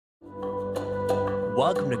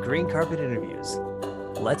Welcome to Green Carpet Interviews.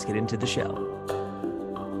 Let's get into the show.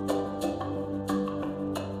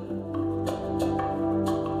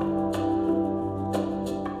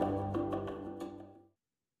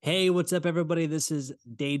 Hey, what's up, everybody? This is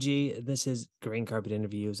Deji. This is Green Carpet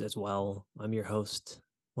Interviews as well. I'm your host,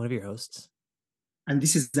 one of your hosts. And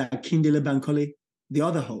this is Akindele Bankole, the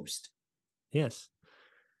other host. Yes.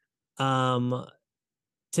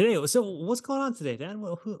 Today, so what's going on today, Dan?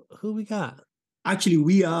 Well, who we got? Actually,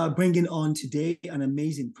 we are bringing on today an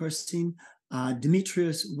amazing person,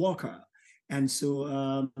 Demetrius Walker. And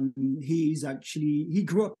so he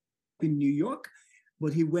grew up in New York,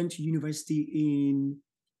 but he went to university in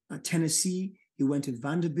Tennessee. He went to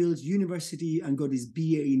Vanderbilt University and got his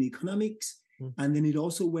BA in economics. And then he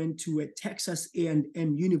also went to Texas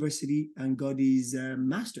A&M University and got his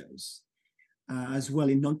master's as well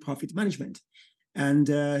in nonprofit management. And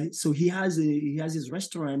so he has his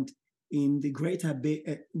restaurant in the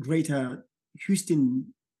greater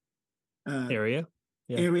Houston area.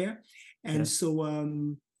 And so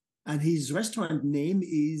and his restaurant name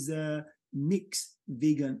is Mick's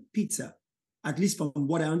Vegan Pizza. At least from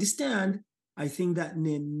what I understand, I think that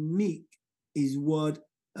name Mick is what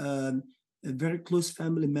a very close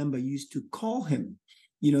family member used to call him.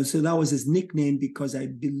 You know, so that was his nickname because I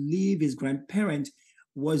believe his grandparent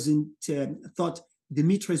thought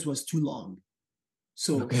Demetrius was too long.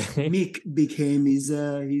 So Mick became his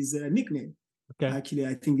nickname. Okay. Actually,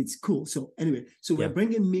 I think it's cool. So anyway, so we're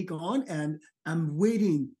bringing Mick on, and I'm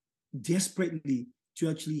waiting desperately to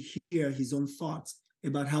actually hear his own thoughts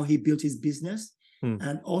about how he built his business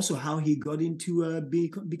and also how he got into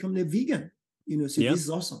becoming a vegan. You know, so this is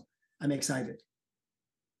awesome. I'm excited.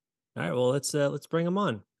 All right, well, let's bring him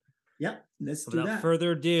on. Yeah, let's do that. Without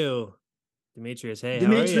further ado, Demetrius, hey,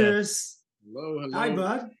 Demetrius. How are you? Hello. Hi,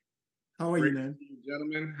 bud. How are you, man?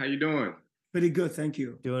 Gentlemen, how you doing? Pretty good, thank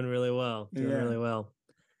you. Doing really well. Really well.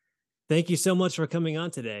 Thank you so much for coming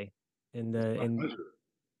on today. And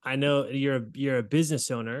I know you're a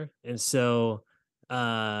business owner, and so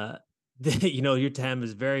your time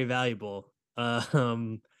is very valuable.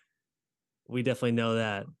 We definitely know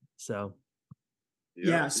that. So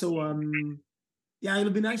it'll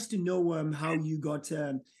be nice to know how you got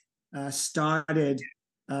started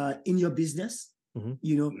in your business.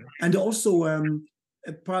 You know, and also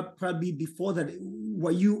probably before that,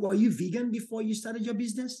 were you vegan before you started your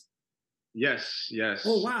business? Yes.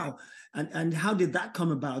 Oh, wow. And how did that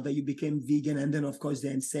come about that you became vegan? And then, of course,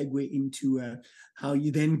 then segue into how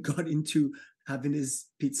you then got into having this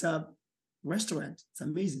pizza restaurant. It's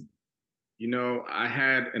amazing. You know, I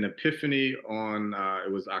had an epiphany on,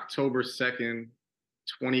 it was October 2nd,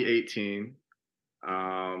 2018.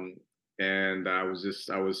 And I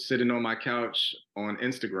was sitting on my couch on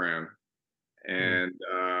Instagram, and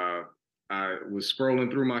I was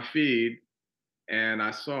scrolling through my feed, and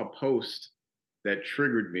I saw a post that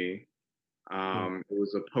triggered me. It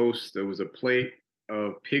was a post, there was a plate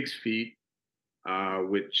of pig's feet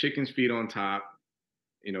with chicken's feet on top,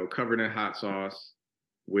 you know, covered in hot sauce,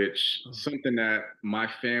 which something that my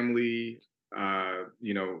family,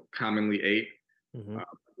 commonly ate. My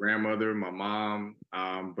grandmother, my mom,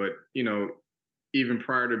 but, you know, even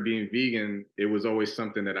prior to being vegan, it was always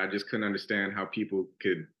something that I just couldn't understand how people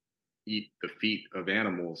could eat the feet of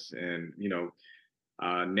animals. And, you know,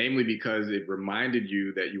 namely because it reminded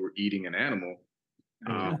you that you were eating an animal,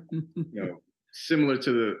 you know, similar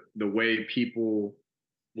to the way people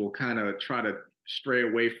will kind of try to stray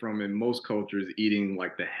away from in most cultures, eating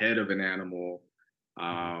like the head of an animal.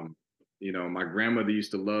 You know, my grandmother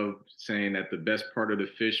used to love saying that the best part of the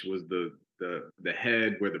fish was the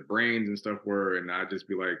head where the brains and stuff were. And I'd just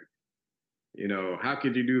be like, you know, how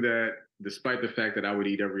could you do that despite the fact that I would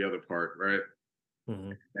eat every other part, right?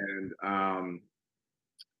 And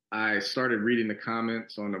I started reading the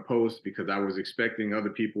comments on the post because I was expecting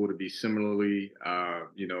other people to be similarly,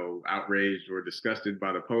 outraged or disgusted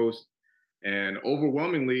by the post. And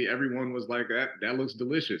overwhelmingly, everyone was like, that looks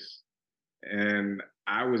delicious. And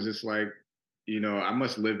I was just like, you know, I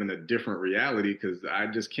must live in a different reality because I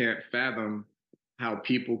just can't fathom how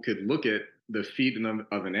people could look at the feet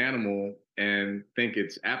of an animal and think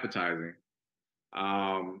it's appetizing.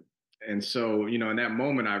 And so, you know, in that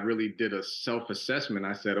moment, I really did a self-assessment.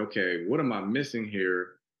 I said, okay, what am I missing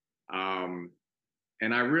here? And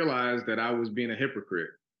I realized that I was being a hypocrite.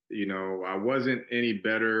 You know, I wasn't any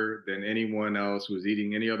better than anyone else who was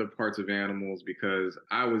eating any other parts of animals because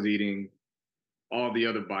I was eating all the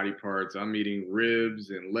other body parts. I'm eating ribs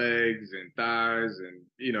and legs and thighs and,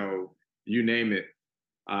 you know, you name it.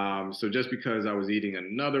 So just because I was eating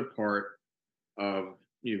another part of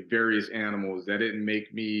various animals. That didn't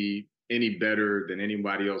make me any better than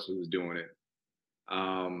anybody else who was doing it.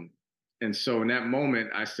 And so in that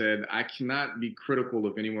moment, I said, I cannot be critical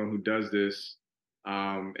of anyone who does this.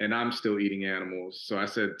 And I'm still eating animals. So I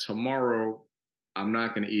said, tomorrow, I'm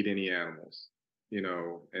not going to eat any animals,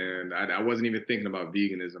 and I wasn't even thinking about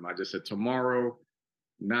veganism. I just said, tomorrow,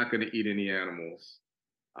 not going to eat any animals.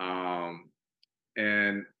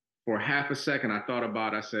 And for half a second, I thought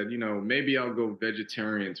about, I said, maybe I'll go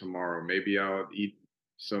vegetarian tomorrow. Maybe I'll eat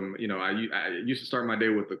some, I used to start my day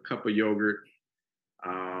with a cup of yogurt.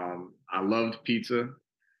 I loved pizza.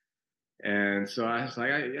 And so I was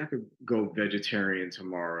like, I could go vegetarian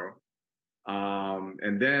tomorrow.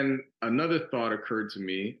 And then another thought occurred to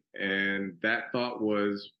me. And that thought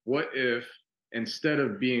was, what if instead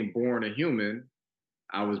of being born a human,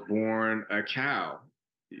 I was born a cow?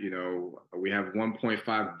 We have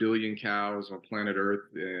 1.5 billion cows on planet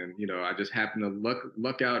Earth. And, I just happen to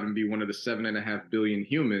luck out and be one of the 7.5 billion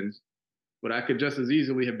humans. But I could just as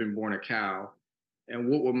easily have been born a cow. And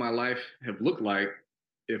what would my life have looked like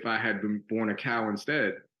if I had been born a cow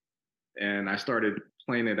instead? And I started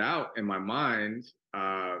playing it out in my mind,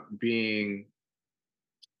 being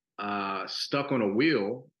stuck on a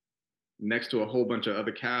wheel next to a whole bunch of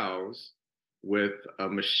other cows with a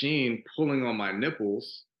machine pulling on my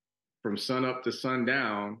nipples from sun up to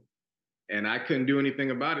sundown. And I couldn't do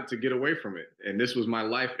anything about it to get away from it. And this was my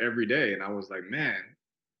life every day. And I was like, man,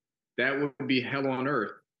 that would be hell on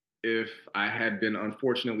earth if I had been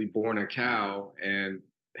unfortunately born a cow and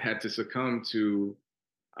had to succumb to,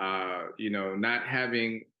 not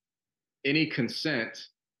having any consent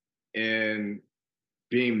in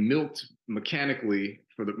being milked mechanically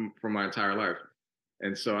for my entire life.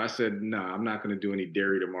 And so I said, no, I'm not going to do any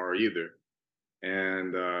dairy tomorrow either.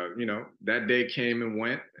 And, that day came and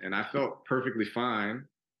went, and I felt perfectly fine.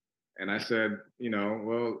 And I said,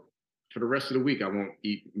 well, for the rest of the week, I won't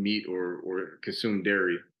eat meat or consume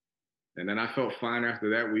dairy. And then I felt fine after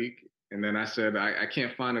that week. And then I said, I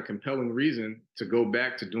can't find a compelling reason to go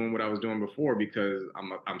back to doing what I was doing before, because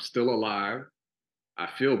I'm still alive. I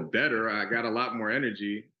feel better. I got a lot more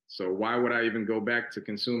energy. So why would I even go back to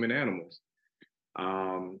consuming animals?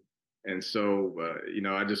 And so,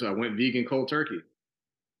 I went vegan cold turkey.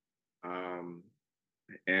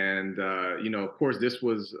 Of course, this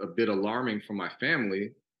was a bit alarming for my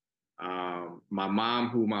family. My mom,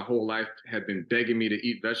 who my whole life had been begging me to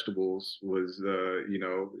eat vegetables, was,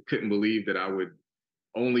 couldn't believe that I would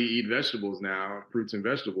only eat vegetables now, fruits and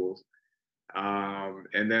vegetables.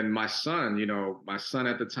 And then my son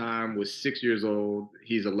at the time was 6 years old.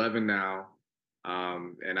 He's 11 now.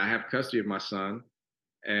 And I have custody of my son.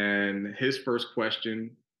 And his first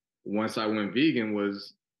question, once I went vegan,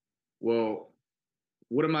 was, well,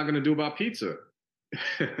 what am I going to do about pizza?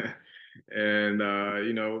 And,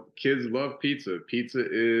 kids love pizza. Pizza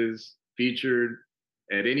is featured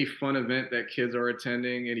at any fun event that kids are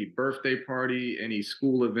attending, any birthday party, any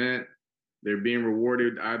school event. They're being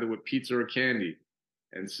rewarded either with pizza or candy.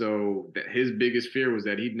 And so his biggest fear was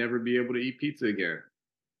that he'd never be able to eat pizza again.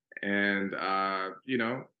 And,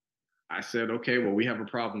 I said, okay, well, we have a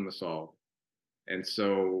problem to solve. And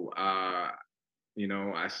so, I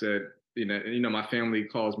said, my family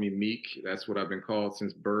calls me Meek. That's what I've been called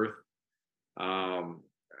since birth.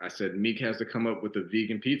 I said, Meek has to come up with a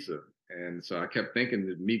vegan pizza. And so I kept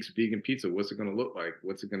thinking, Meek's vegan pizza, what's it going to look like?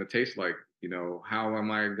 What's it going to taste like? How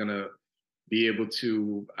am I going to be able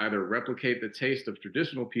to either replicate the taste of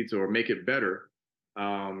traditional pizza or make it better,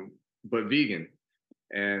 but vegan?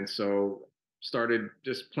 And so started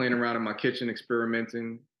just playing around in my kitchen,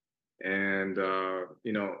 experimenting. And,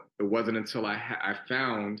 it wasn't until I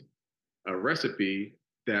found a recipe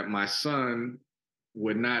that my son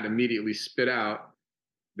would not immediately spit out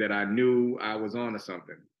that I knew I was onto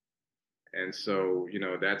something. And so,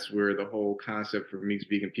 that's where the whole concept for Meek's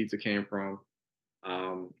Vegan Pizza came from.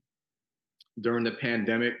 During the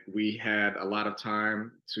pandemic, we had a lot of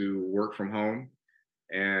time to work from home.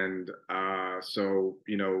 And so,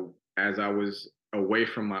 as I was away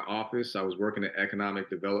from my office, I was working at economic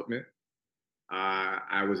development.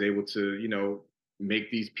 I was able to,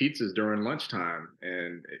 make these pizzas during lunchtime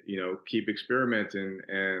and, keep experimenting.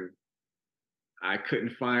 And I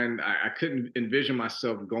couldn't envision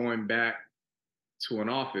myself going back to an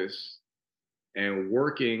office and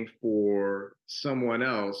working for someone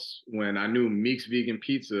else when I knew Meek's Vegan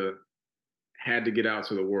Pizza had to get out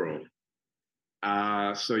to the world.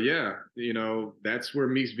 So yeah, that's where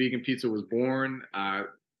Meek's Vegan Pizza was born.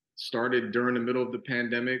 Started during the middle of the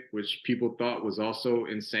pandemic, which people thought was also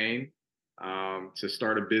insane. to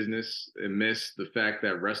start a business amidst the fact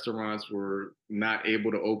that restaurants were not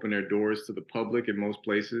able to open their doors to the public in most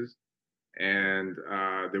places. And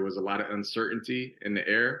there was a lot of uncertainty in the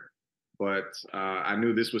air. But I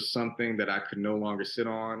knew this was something that I could no longer sit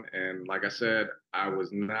on. And like I said, I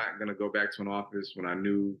was not going to go back to an office when I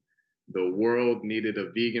knew the world needed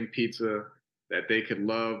a vegan pizza that they could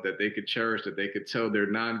love, that they could cherish, that they could tell their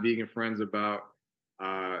non-vegan friends about,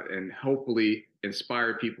 and hopefully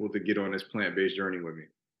inspire people to get on this plant-based journey with me.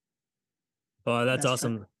 Oh, that's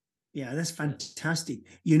awesome. Yeah, that's fantastic.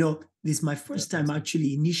 You know, this is my first time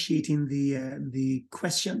actually initiating the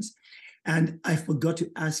questions, and I forgot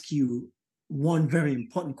to ask you one very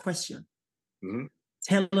important question. Mm-hmm.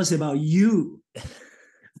 Tell us about you.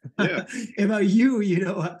 Yeah. About you, you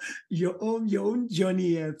know, your own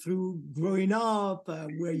journey through growing up,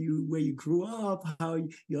 where you grew up, how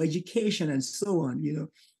your education and so on. You know,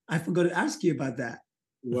 I forgot to ask you about that.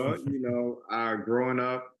 Well, you know, growing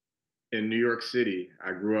up in New York City,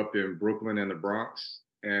 I grew up in Brooklyn and the Bronx,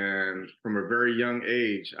 and from a very young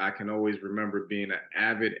age, I can always remember being an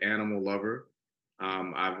avid animal lover.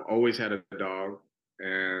 I've always had a dog,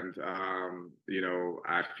 and you know,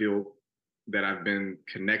 I feel that I've been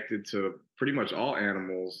connected to pretty much all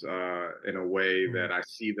animals in a way that I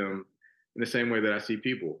see them in the same way that I see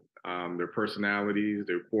people, their personalities,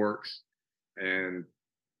 their quirks. And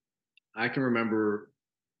I can remember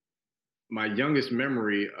my youngest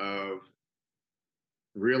memory of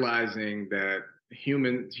realizing that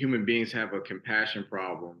human beings have a compassion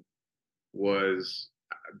problem was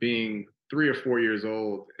being 3 or 4 years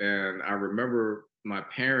old. And I remember my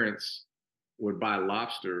parents would buy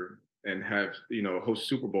lobster and have, you know, host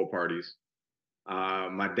Super Bowl parties.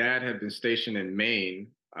 My dad had been stationed in Maine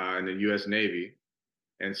in the U.S. Navy.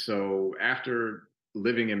 And so after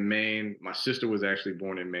living in Maine, my sister was actually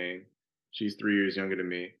born in Maine. She's 3 years younger than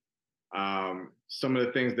me. Some of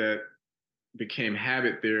the things that became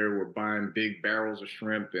habit there were buying big barrels of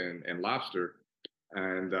shrimp and lobster.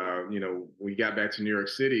 And, you know, we got back to New York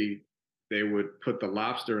City, they would put the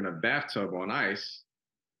lobster in a bathtub on ice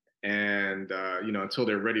and, you know, until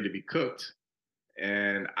they're ready to be cooked.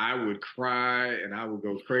 And I would cry and I would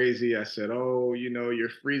go crazy. I said, oh, you know, you're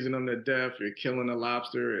freezing them to death. You're killing the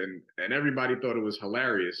lobster. And everybody thought it was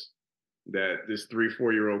hilarious that this 3,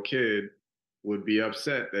 4-year-old kid would be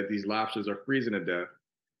upset that these lobsters are freezing to death.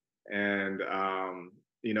 And,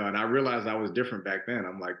 you know, and I realized I was different back then.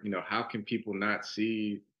 I'm like, you know, how can people not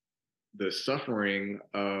see the suffering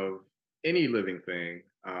of any living thing,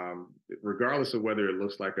 regardless of whether it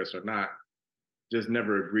looks like us or not? Just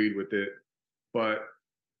never agreed with it, but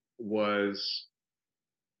was,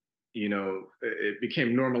 you know, it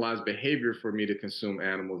became normalized behavior for me to consume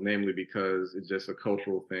animals, namely because it's just a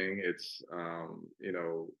cultural thing. It's, you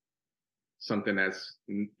know, something that's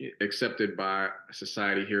accepted by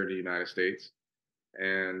society here in the United States.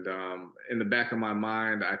 And in the back of my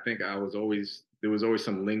mind, I think there was always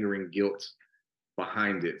some lingering guilt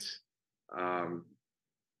behind it,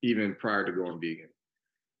 even prior to going vegan.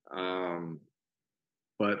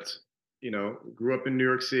 But, you know, grew up in New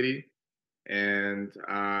York City, and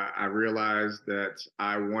I realized that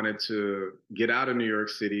I wanted to get out of New York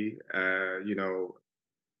City. You know,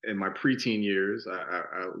 in my preteen years,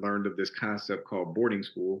 I learned of this concept called boarding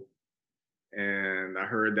school. And I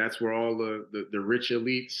heard that's where all the rich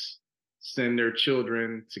elites send their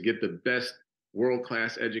children to get the best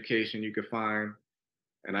world-class education you could find.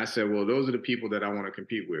 And I said, well, those are the people that I want to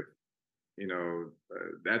compete with. You know,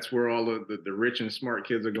 that's where all of the rich and smart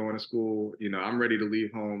kids are going to school. You know, I'm ready to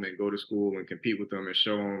leave home and go to school and compete with them and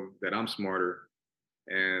show them that I'm smarter.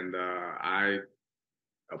 And I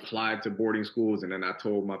applied to boarding schools, and then I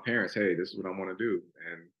told my parents, hey, this is what I want to do.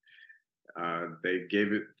 And they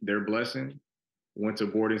gave it their blessing. Went to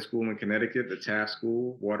boarding school in Connecticut, the Taft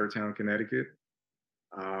School, Watertown, Connecticut.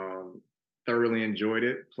 Thoroughly enjoyed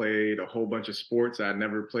it. Played a whole bunch of sports I'd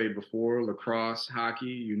never played before: lacrosse, hockey,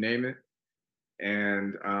 you name it.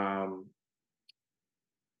 And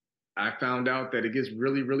I found out that it gets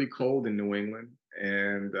really, really cold in New England.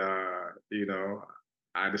 And, you know,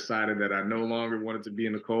 I decided that I no longer wanted to be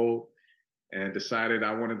in the cold and decided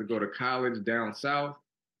I wanted to go to college down south.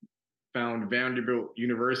 Found Vanderbilt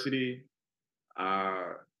University.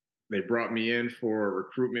 They brought me in for a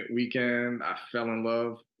recruitment weekend. I fell in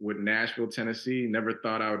love with Nashville, Tennessee. Never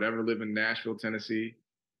thought I would ever live in Nashville, Tennessee.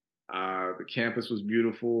 The campus was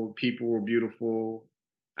beautiful. People were beautiful.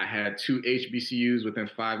 I had 2 HBCUs within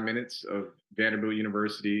 5 minutes of Vanderbilt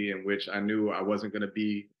University, in which I knew I wasn't going to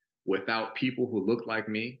be without people who looked like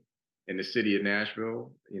me in the city of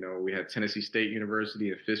Nashville. You know, we had Tennessee State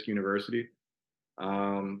University and Fisk University.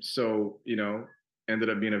 So, you know, ended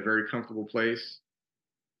up being a very comfortable place.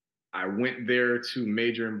 I went there to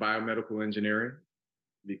major in biomedical engineering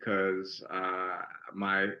because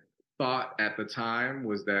my thought at the time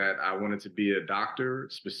was that I wanted to be a doctor,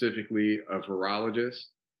 specifically a virologist,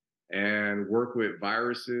 and work with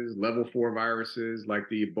viruses, level 4 viruses like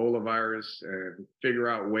the Ebola virus, and figure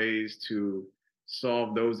out ways to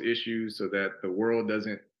solve those issues so that the world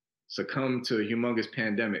doesn't succumb to a humongous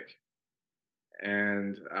pandemic.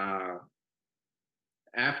 And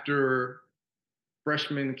after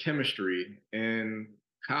freshman chemistry in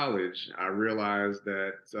college, I realized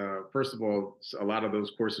that, first of all, a lot of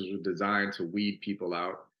those courses were designed to weed people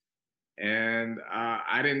out. And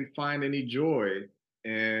I didn't find any joy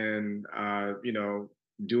in,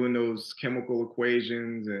 doing those chemical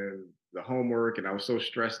equations and the homework. And I was so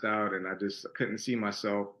stressed out, and I just couldn't see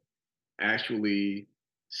myself actually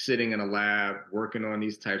sitting in a lab working on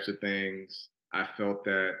these types of things. I felt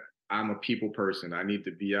that I'm a people person. I need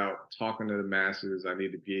to be out talking to the masses. I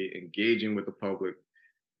need to be engaging with the public.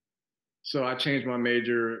 So I changed my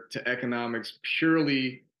major to economics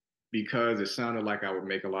purely because it sounded like I would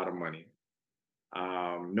make a lot of money.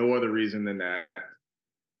 No other reason than that.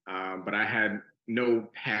 But I had no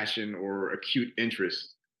passion or acute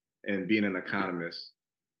interest in being an economist.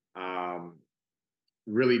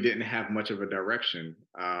 Really didn't have much of a direction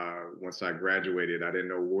once I graduated. I didn't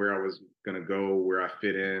know where I was going to go, where I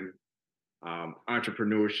fit in.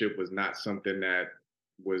 Entrepreneurship was not something that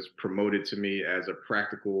was promoted to me as a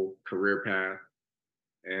practical career path.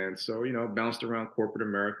 And so, bounced around corporate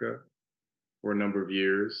America for a number of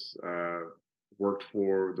years, worked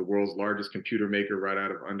for the world's largest computer maker right out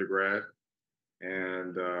of undergrad,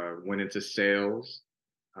 and went into sales.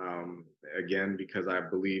 Again, because I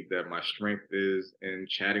believe that my strength is in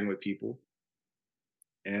chatting with people.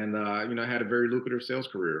 And, I had a very lucrative sales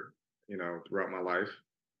career, throughout my life.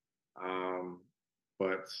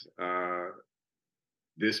 But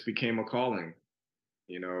this became a calling.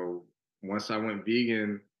 Once I went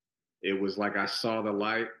vegan, it was like I saw the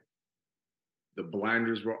light, the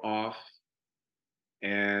blinders were off,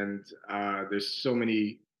 and there's so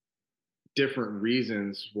many different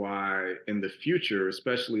reasons why in the future,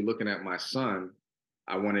 especially looking at my son,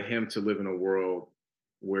 I wanted him to live in a world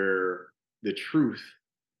where the truth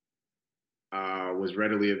was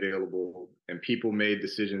readily available and people made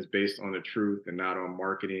decisions based on the truth and not on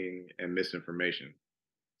marketing and misinformation.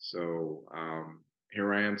 So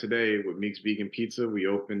here I am today with Meek's Vegan Pizza. We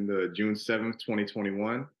opened June 7th,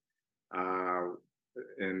 2021.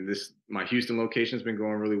 And my Houston location has been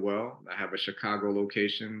going really well. I have a Chicago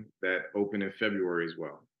location that opened in February as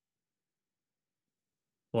well.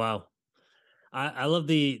 Wow. I love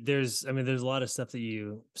there's a lot of stuff that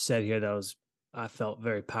you said here that I felt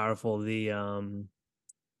very powerful.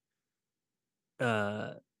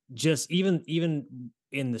 Just even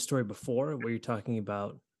in the story before where you're talking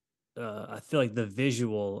about, I feel like the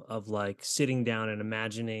visual of like sitting down and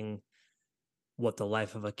imagining what the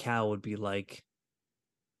life of a cow would be like,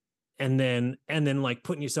 and then like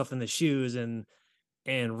putting yourself in the shoes and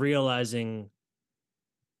realizing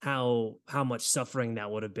how much suffering that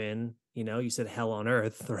would have been. You said hell on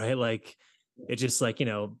earth, right? Like it's just like,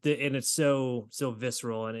 and it's so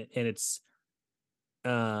visceral, and it's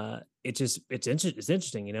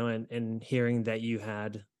interesting, and hearing that you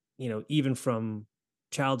had, even from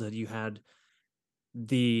childhood, you had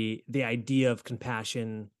the idea of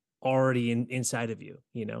compassion already inside of you,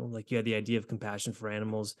 like you had the idea of compassion for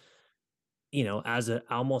animals, as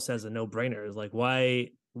almost as a no-brainer. It's like, why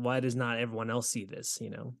does not everyone else see this,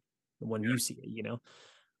 when you see it,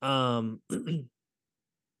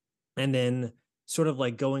 and then sort of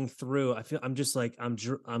like going through, I feel I'm just like, I'm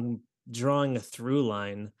drawing a through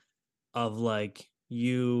line of like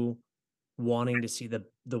you wanting to see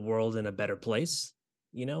the world in a better place,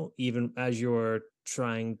 even as you're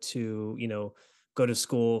trying to, go to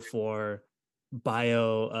school for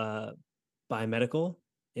biomedical,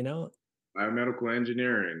 Biomedical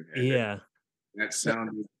engineering. And yeah. that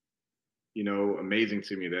sounded, amazing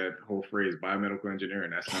to me, that whole phrase, biomedical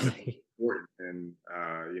engineering. That sounded important. And,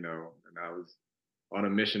 and I was on a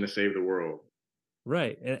mission to save the world.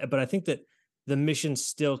 Right. But I think that the mission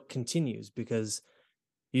still continues because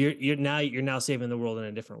you're now saving the world in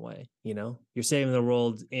a different way. You're saving the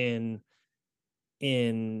world in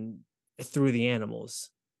through the animals,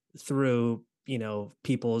 through,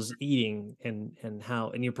 people's eating and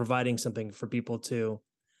how, and you're providing something for people to,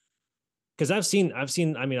 because I've seen, I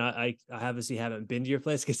mean, I obviously haven't been to your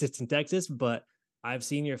place because it's in Texas, but I've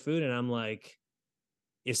seen your food and I'm like,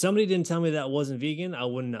 if somebody didn't tell me that wasn't vegan, I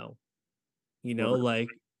wouldn't know, like,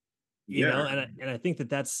 yeah. and I think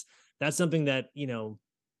that's something that,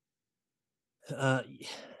 Uh,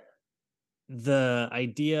 the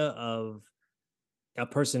idea of a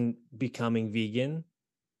person becoming vegan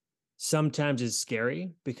sometimes is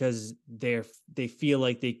scary because they feel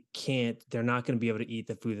like they're not going to be able to eat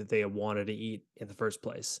the food that they wanted to eat in the first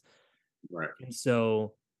place. Right. And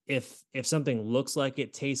so if something looks like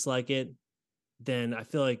it, tastes like it, then I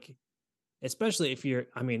feel like, especially if you're,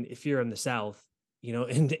 I mean, if you're in the South,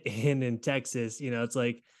 in Texas, it's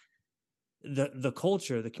like the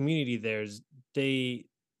culture, the community there's they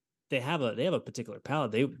they have a particular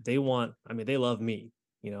palate. They want, I mean, they love meat,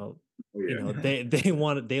 Oh, yeah.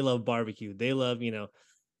 they love barbecue. They love,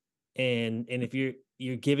 and if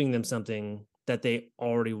you're giving them something that they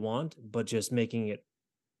already want, but just making it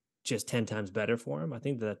just 10 times better for them, I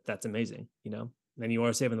think that's amazing, and you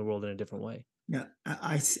are saving the world in a different way. Yeah,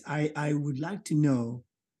 I would like to know,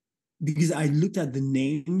 because I looked at the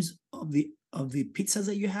names of the pizzas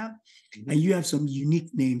that you have, and you have some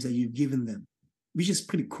unique names that you've given them, which is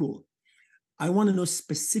pretty cool. I want to know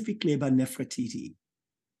specifically about Nefertiti.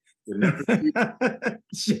 The Nefertiti,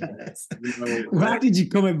 Yes. How did you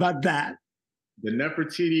come about that? The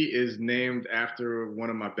Nefertiti is named after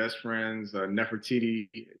one of my best friends, Nefertiti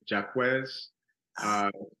Jaquez.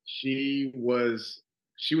 She was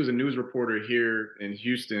a news reporter here in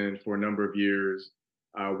Houston for a number of years.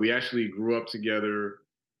 We actually grew up together,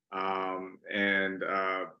 and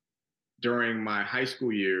during my high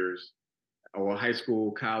school years, or high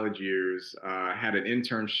school, college years, I had an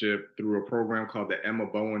internship through a program called the Emma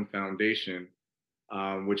Bowen Foundation,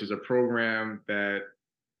 which is a program that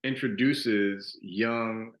introduces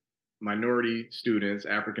young minority students,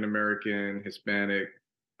 African American, Hispanic,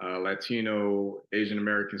 Latino, Asian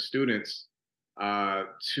American students,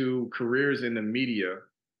 to careers in the media.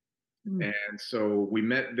 And so we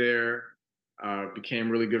met there, became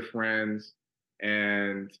really good friends,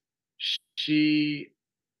 and she,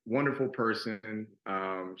 wonderful person.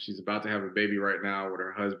 She's about to have a baby right now with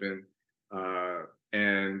her husband,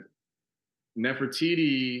 and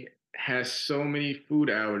Nefertiti has so many food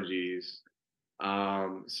allergies.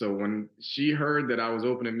 So when she heard that I was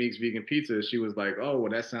opening Meek's Vegan Pizza, she was like, "Oh,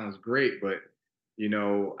 well, that sounds great, but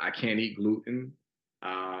I can't eat gluten."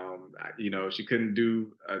 She couldn't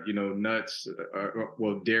do, nuts,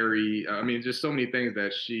 well, dairy. I mean, just so many things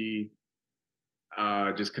that she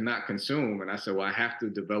just cannot consume. And I said, well, I have to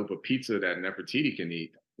develop a pizza that Nefertiti can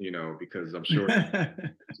eat, because I'm sure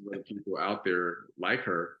there's other people out there like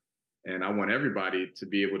her. And I want everybody to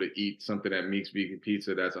be able to eat something that Meek's Vegan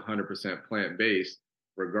Pizza that's 100% plant-based,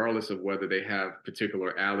 regardless of whether they have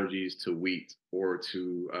particular allergies to wheat or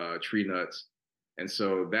to tree nuts. And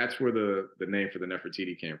so that's where the name for the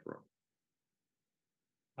Nefertiti came from.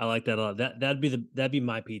 I like that a lot. That'd be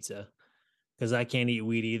my pizza, because I can't eat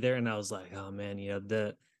wheat either. And I was like, oh man,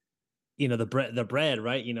 the bread,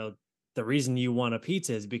 right? The reason you want a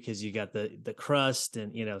pizza is because you got the crust,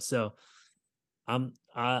 and so I'm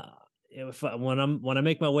when I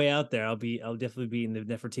make my way out there, I'll definitely be eating the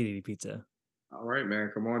Nefertiti pizza. All right,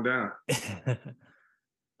 man, come on down.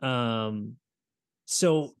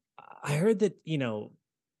 So I heard that, in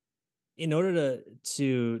order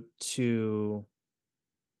to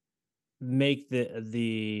make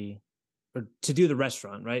or to do the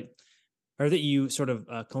restaurant, right? I heard that you sort of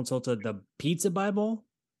consulted the Pizza Bible.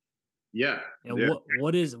 Yeah. And yeah.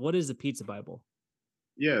 what is the Pizza Bible?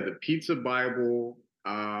 Yeah, the Pizza Bible,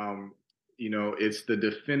 it's the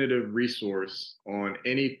definitive resource on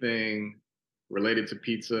anything related to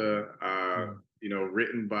pizza,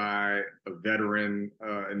 written by a veteran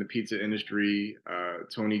in the pizza industry,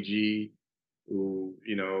 Tony G, who,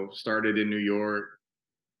 started in New York,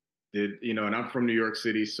 and I'm from New York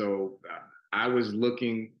City. So I was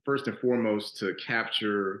looking first and foremost to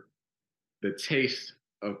capture the taste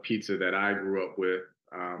of pizza that I grew up with.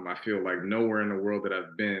 I feel like nowhere in the world that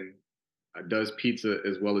I've been does pizza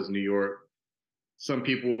as well as New York. Some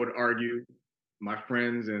people would argue, my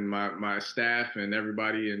friends and my staff and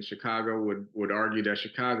everybody in Chicago would argue that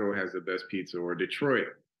Chicago has the best pizza, or Detroit.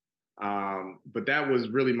 But that was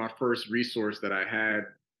really my first resource that I had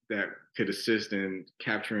that could assist in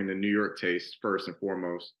capturing the New York taste first and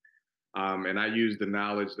foremost. And I used the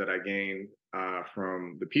knowledge that I gained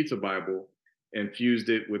from the Pizza Bible, and fused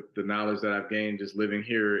it with the knowledge that I've gained just living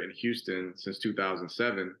here in Houston since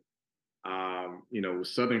 2007, with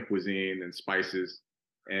Southern cuisine and spices,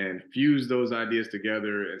 and fuse those ideas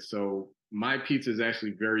together. And so my pizza is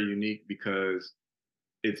actually very unique because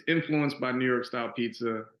it's influenced by New York style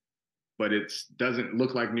pizza, but it doesn't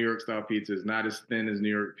look like New York style pizza. It's not as thin as New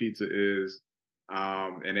York pizza is,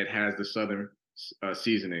 and it has the Southern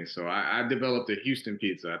seasoning. So I developed a Houston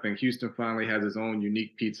pizza. I think Houston finally has its own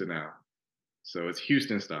unique pizza now. So it's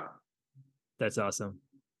Houston style. That's awesome.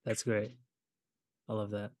 That's great. I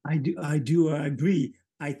love that. I do agree.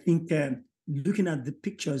 I think looking at the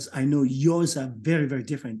pictures, I know yours are very, very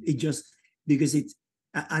different. It just because it's,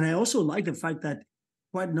 and I also like the fact that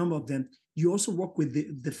quite a number of them, you also work with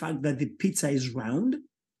the fact that the pizza is round.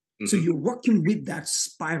 Mm-hmm. So you're working with that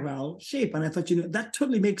spiral shape. And I thought, that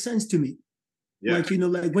totally makes sense to me. Yeah. Like,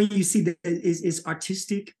 like when you see that it's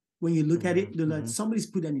artistic, when you look at it, like somebody's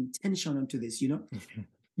put an intention onto this,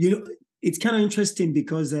 it's kind of interesting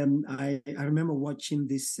because I remember watching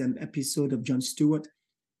this episode of Jon Stewart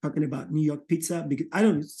talking about New York pizza, because I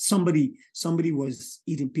don't know, somebody was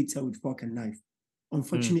eating pizza with fork and knife.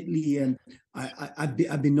 Unfortunately, I've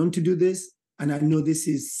been known to do this, and I know this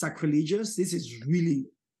is sacrilegious. This is really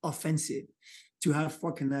offensive to have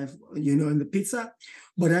fork and knife, in the pizza.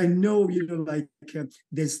 But I know,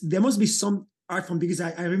 there must be some art form, because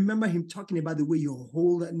I remember him talking about the way you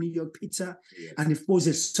hold a New York pizza, and it falls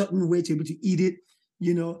a certain way to be able to eat it,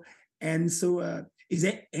 And so is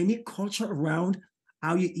there any culture around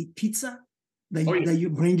how you eat pizza that you're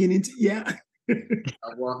bringing into? Yeah.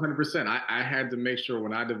 Well, 100%. I had to make sure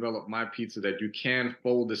when I developed my pizza that you can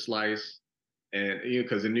fold the slice, and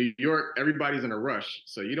because in New York, everybody's in a rush.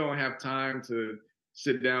 So you don't have time to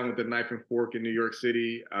sit down with a knife and fork in New York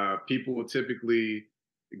City. People will typically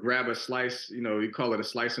grab a slice, you call it a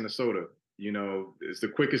slice and a soda. It's the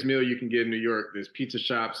quickest meal you can get in New York. There's pizza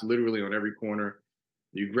shops literally on every corner.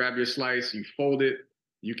 You grab your slice, you fold it,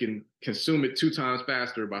 you can consume it 2 times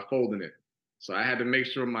faster by folding it. So I had to make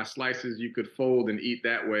sure my slices you could fold and eat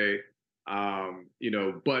that way,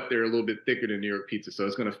 but they're a little bit thicker than New York pizza. So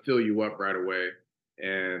it's going to fill you up right away,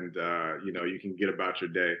 and, you can get about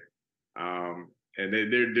your day. And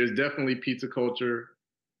there's definitely pizza culture.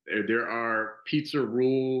 There are pizza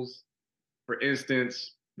rules. For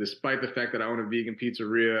instance, despite the fact that I own a vegan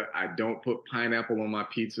pizzeria, I don't put pineapple on my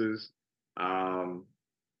pizzas.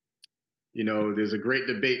 There's a great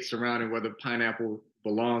debate surrounding whether pineapple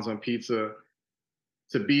belongs on pizza.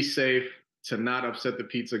 To be safe, to not upset the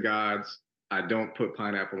pizza gods, I don't put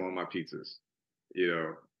pineapple on my pizzas,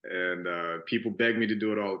 and people beg me to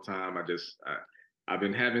do it all the time. I've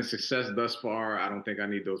been having success thus far. I don't think I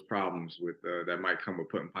need those problems with that might come with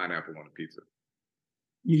putting pineapple on a pizza.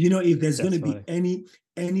 If there's going to be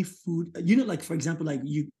any food, like for example, like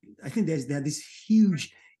I think there are these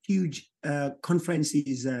huge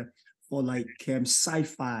conferences for like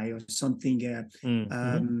sci-fi or something,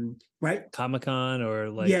 right? Comic-Con or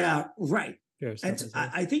like right. And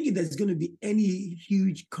I think if there's going to be any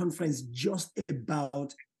huge conference just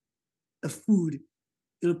about a food,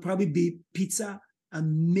 it'll probably be pizza,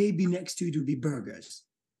 and maybe next to it will be burgers.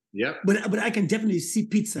 Yeah. But I can definitely see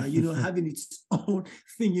pizza, having its own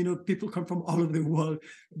thing. People come from all over the world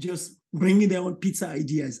just bringing their own pizza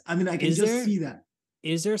ideas. I mean, I can see that.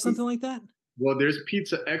 Is there something like that? Well, there's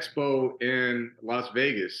Pizza Expo in Las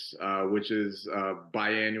Vegas, which is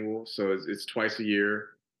biannual, so it's twice a year.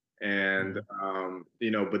 And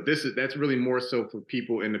but that's really more so for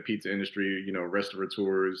people in the pizza industry,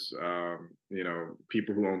 restaurateurs,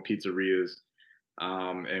 people who own pizzerias.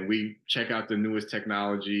 And we check out the newest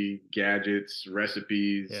technology, gadgets,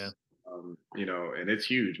 recipes. Yeah. And it's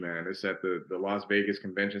huge, man. It's at the Las Vegas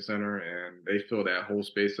Convention Center, and they fill that whole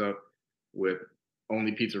space up with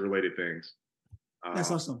only pizza related things.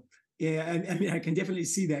 That's awesome. Yeah, I mean, I can definitely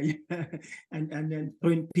see that. Yeah. And then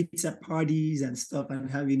throwing pizza parties and stuff and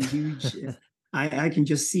having huge. I can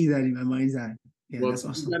just see that in my mind's eye. Yeah, well, that's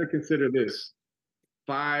awesome. You got to consider this: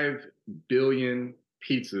 5 billion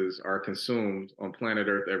pizzas are consumed on planet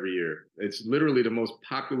Earth every year. It's literally the most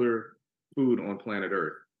popular food on planet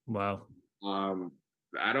Earth. Wow.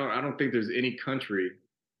 I don't think there's any country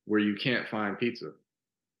where you can't find pizza.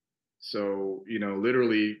 So,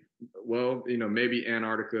 literally, well, maybe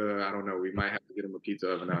Antarctica, I don't know. We might have to get them a pizza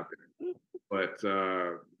oven out there. But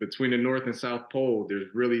between the North and South Pole, there's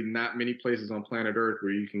really not many places on planet Earth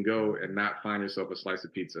where you can go and not find yourself a slice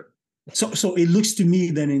of pizza. So it looks to me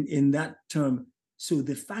then in that term, so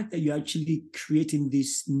the fact that you're actually creating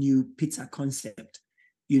this new pizza concept,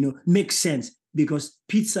 makes sense, because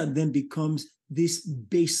pizza then becomes this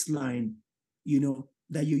baseline,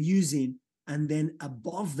 that you're using. And then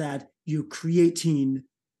above that, you're creating,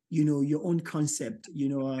 your own concept,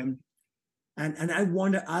 and I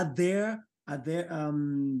wonder, are there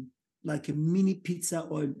like a mini pizza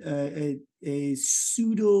or a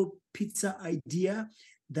pseudo pizza idea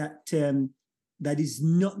that is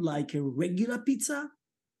not like a regular pizza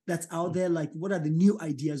that's out there? Like, what are the new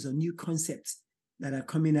ideas or new concepts that are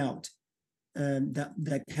coming out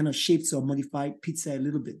that kind of shapes or modify pizza a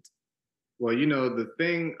little bit? Well, the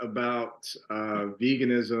thing about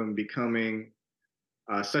veganism becoming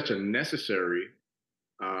such a necessary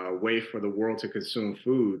way for the world to consume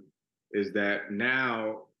food is that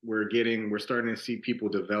now we're starting to see people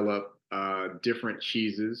develop different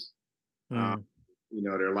cheeses. Mm.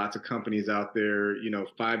 There are lots of companies out there.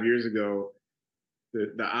 5 years ago,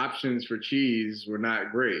 the options for cheese were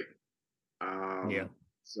not great. Yeah.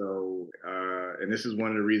 So, and this is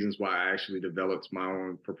one of the reasons why I actually developed my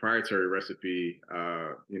own proprietary recipe,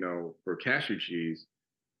 for cashew cheese.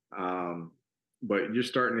 But you're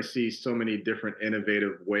starting to see so many different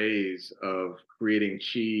innovative ways of creating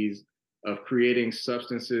cheese, of creating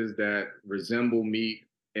substances that resemble meat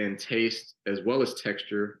in taste as well as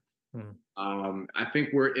texture. I think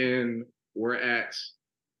we're at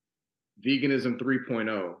veganism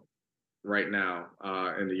 3.0 right now,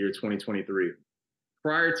 in the year 2023.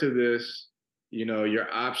 Prior to this,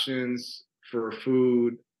 your options for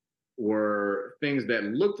food were things that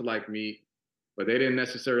looked like meat, but they didn't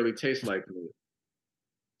necessarily taste like meat.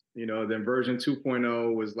 Then version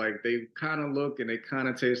 2.0 was like they kind of look and they kind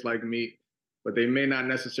of taste like meat, but they may not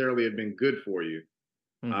necessarily have been good for you.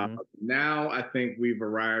 Now I think we've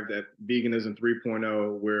arrived at veganism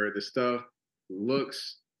 3.0, where the stuff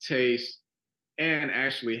looks, tastes, and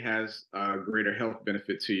actually has a greater health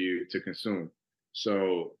benefit to you to consume.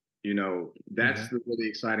 So, that's the really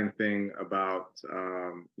exciting thing about,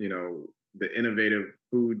 the innovative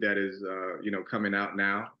food that is, coming out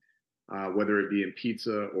now, whether it be in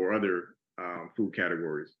pizza or other food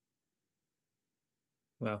categories.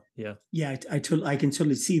 Wow. Yeah. Yeah, I can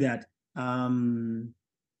totally see that. I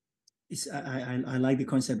like the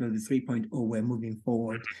concept of the 3.0. We're moving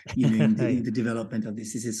forward, in the development of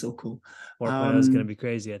this. This is so cool. 4.0 is going to be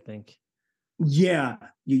crazy, I think. Yeah,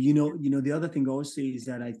 the other thing also is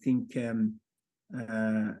that I think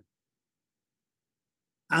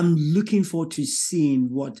I'm looking forward to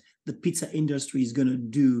seeing what the pizza industry is going to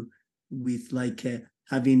do with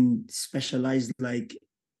having specialized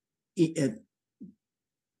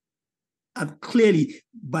clearly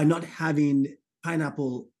by not having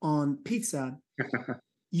pineapple on pizza,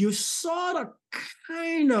 you're sort of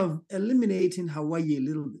kind of eliminating Hawaii a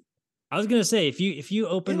little bit. I was gonna say if you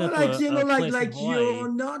open up a place in Hawaii,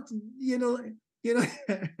 you're not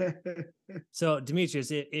So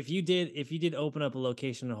Demetrius, if you did open up a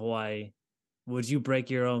location in Hawaii, would you break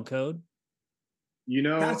your own code?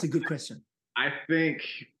 That's a good question. I think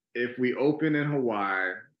if we open in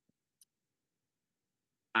Hawaii,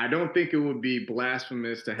 I don't think it would be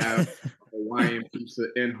blasphemous to have Hawaiian pizza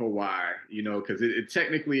in Hawaii, because it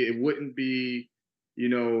technically it wouldn't be,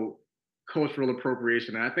 cultural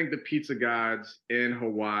appropriation. And I think the pizza gods in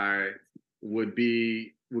Hawaii would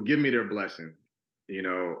give me their blessing, and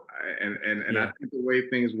I think the way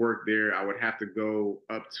things work there, I would have to go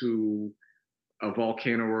up to a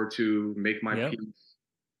volcano or two, make my peace.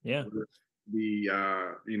 Yeah. The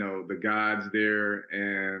gods there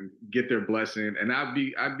and get their blessing, and I'd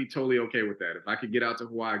be totally okay with that if I could get out to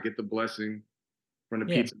Hawaii, get the blessing from the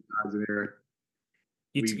pizza gods there.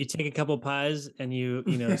 You take a couple pies and you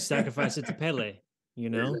sacrifice it to Pele,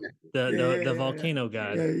 the volcano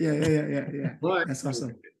god. Yeah. But that's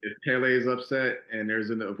awesome. If Pele is upset and there's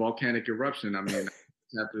a volcanic eruption, I mean,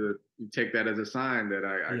 I have to take that as a sign that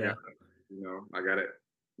I got it.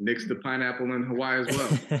 Nix the pineapple in Hawaii as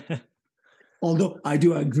well. Although I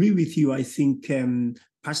do agree with you, I think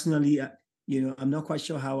personally, I'm not quite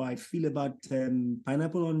sure how I feel about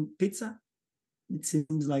pineapple on pizza. It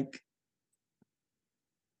seems like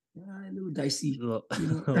a little dicey, a little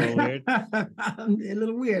weird. A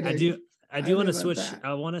little weird. I do want to switch.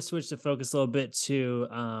 I want to switch the focus a little bit to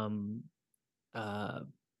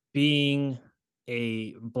being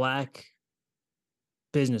a Black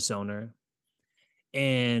business owner,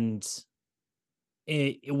 and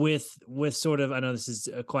with sort of, I know this is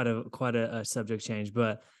quite a subject change,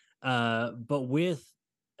 but with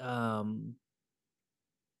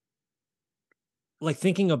like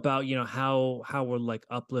thinking about how we're like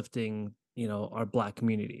uplifting our Black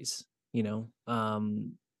communities. Do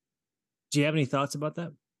you have any thoughts about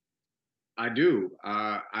that? I do.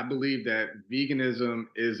 I believe that veganism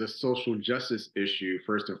is a social justice issue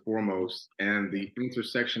first and foremost, and the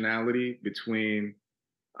intersectionality between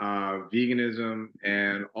veganism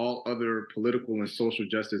and all other political and social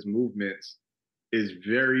justice movements is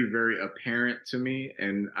very, very apparent to me.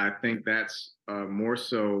 And I think that's more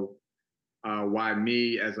so why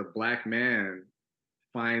me as a Black man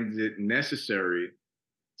finds it necessary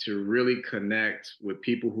to really connect with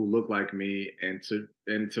people who look like me and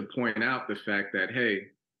to point out the fact that, hey,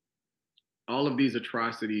 all of these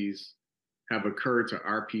atrocities have occurred to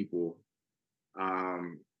our people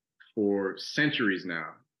for centuries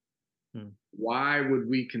now. Why would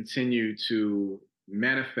we continue to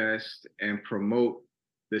manifest and promote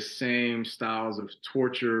the same styles of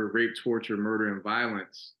torture, rape, torture, murder, and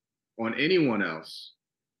violence on anyone else,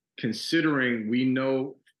 considering we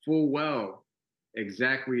know full well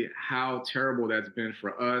exactly how terrible that's been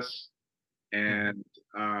for us. And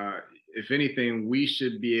if anything, we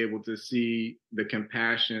should be able to see the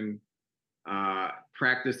compassion,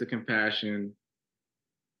 practice the compassion.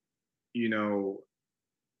 You know,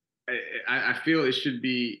 I feel it should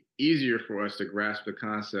be easier for us to grasp the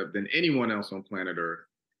concept than anyone else on planet Earth,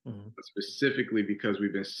 specifically because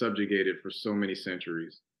we've been subjugated for so many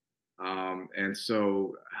centuries. And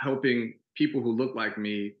so helping people who look like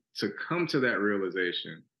me to come to that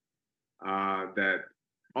realization that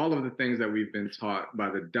all of the things that we've been taught by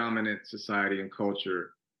the dominant society and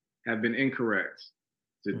culture have been incorrect.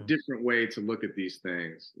 It's a different way to look at these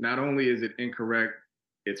things. Not only is it incorrect,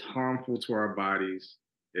 it's harmful to our bodies,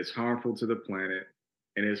 it's harmful to the planet,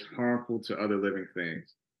 and it's harmful to other living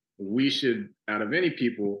things. We should, out of any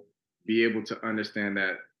people, be able to understand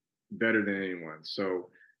that better than anyone. So,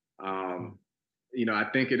 you know, I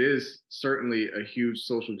think it is certainly a huge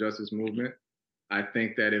social justice movement. I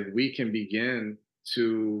think that if we can begin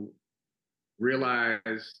to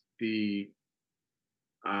realize the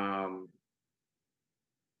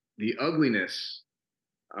ugliness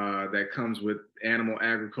that comes with animal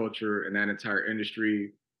agriculture and that entire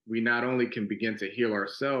industry, we not only can begin to heal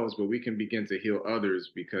ourselves, but we can begin to heal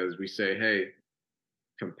others, because we say, hey,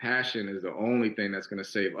 compassion is the only thing that's going to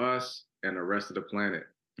save us and the rest of the planet.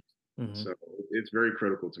 So it's very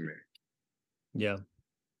critical to me. Yeah.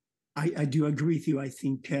 I do agree with you. I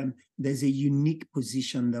think there's a unique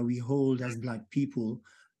position that we hold as Black people.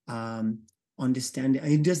 Understanding,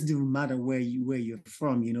 it doesn't matter where you're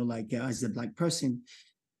from, you know, like as a Black person,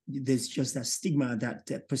 there's just that stigma,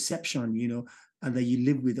 that perception, you know, and that you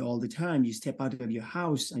live with all the time. You step out of your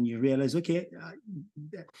house and you realize, okay,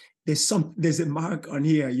 there's a mark on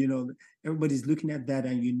here, you know, everybody's looking at that,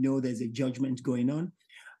 and you know there's a judgment going on.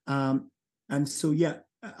 And so, yeah,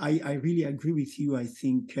 I really agree with you. I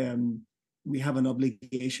think we have an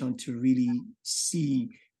obligation to really see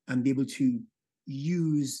and be able to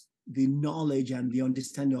use the knowledge and the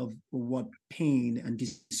understanding of what pain and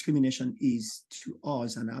discrimination is to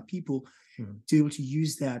us and our people, to be able to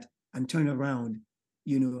use that and turn around,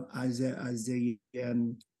 you know, as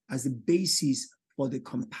a basis for the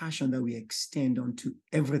compassion that we extend onto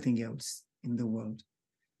everything else in the world.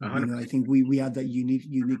 You know, I think we are that unique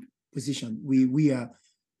position. We are,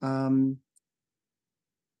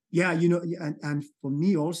 yeah, you know, and for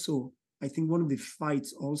me also, I think one of the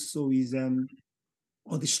fights also is,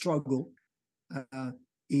 or the struggle,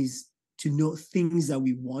 is to know things that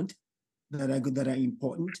we want, that are good, that are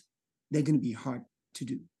important. They're going to be hard to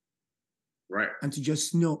do. Right. And to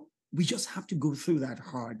just know, we just have to go through that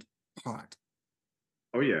hard part.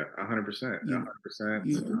 Oh yeah, 100%,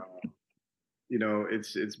 100%. You know,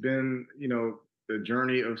 it's been, you know, the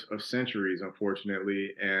journey of centuries,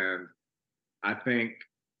 unfortunately. And I think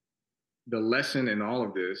the lesson in all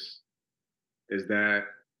of this is that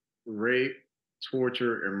rape,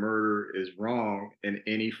 torture, and murder is wrong in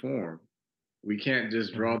any form. We can't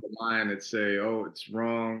just draw the line and say, oh, it's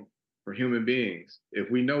wrong for human beings. If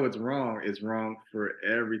we know it's wrong for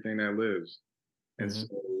everything that lives. And so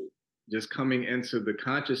just coming into the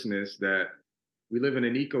consciousness that we live in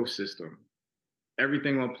an ecosystem.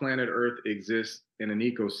 Everything on planet Earth exists in an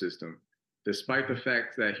ecosystem, despite the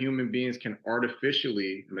fact that human beings can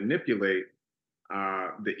artificially manipulate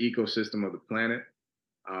the ecosystem of the planet,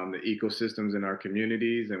 the ecosystems in our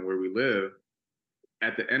communities and where we live.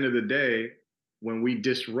 At the end of the day, when we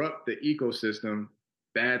disrupt the ecosystem,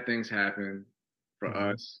 bad things happen for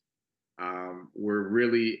us. We're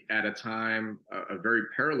really at a time, a very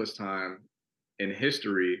perilous time in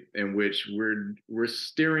history, in which we're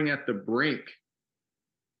staring at the brink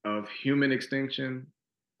of human extinction,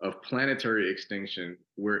 of planetary extinction.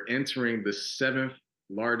 We're entering the 7th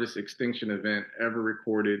largest extinction event ever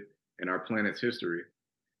recorded in our planet's history.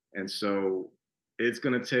 And so it's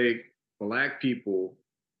going to take Black people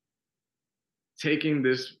taking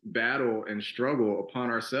this battle and struggle upon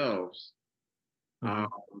ourselves.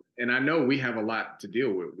 And I know we have a lot to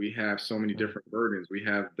deal with. We have so many different burdens. We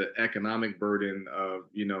have the economic burden of,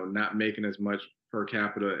 you know, not making as much per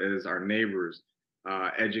capita as our neighbors,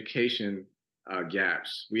 education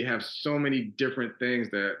gaps. We have so many different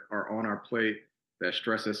things that are on our plate that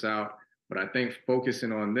stress us out. But I think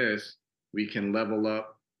focusing on this, we can level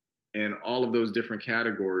up in all of those different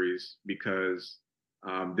categories, because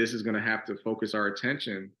this is going to have to focus our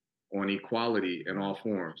attention on equality in all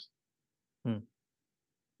forms.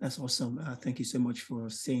 That's awesome. Thank you so much for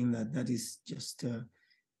saying that. That is just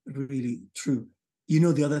really true.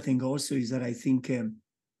 the other thing also is that I think,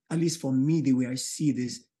 at least for me, the way I see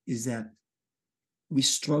this is that we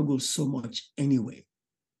struggle so much anyway.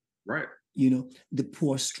 Right. The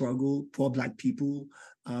poor struggle, poor Black people,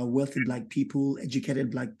 wealthy Black people,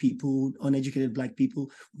 educated Black people, uneducated Black people.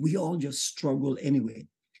 We all just struggle anyway.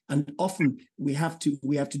 And often we have to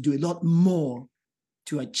do a lot more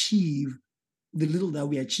to achieve the little that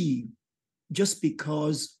we achieve just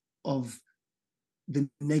because of the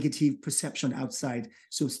negative perception outside.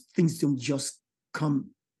 So things don't just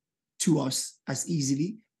come to us as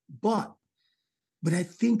easily. But I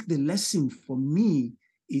think the lesson for me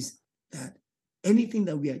is that anything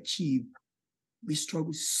that we achieve, we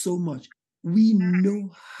struggle so much. We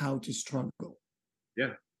know how to struggle.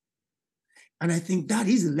 Yeah. And I think that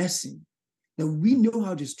is a lesson, that we know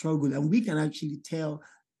how to struggle and we can actually tell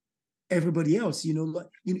everybody else,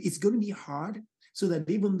 it's going to be hard, so that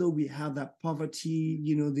even though we have that poverty,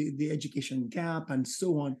 the education gap and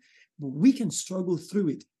so on, but we can struggle through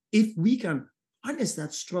it if we can harness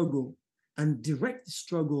that struggle and direct the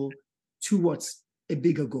struggle towards a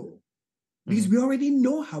bigger goal. Because we already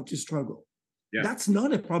know how to struggle. Yeah. That's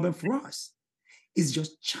not a problem for us. It's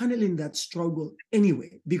just channeling that struggle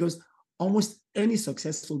anyway, because almost any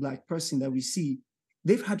successful Black person that we see,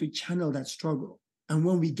 they've had to channel that struggle. And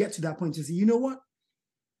when we get to that point to say, you know what?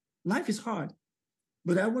 Life is hard,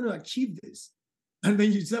 but I want to achieve this. And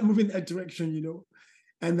then you start moving that direction,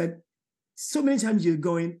 and then so many times you're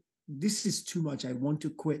going, this is too much, I want to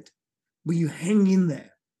quit. But you hang in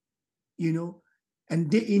there, and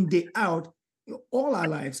day in, day out, all our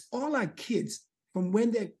lives, all our kids, from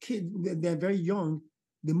when they're very young,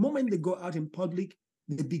 the moment they go out in public,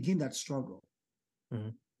 they begin that struggle. Mm-hmm.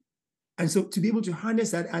 And so to be able to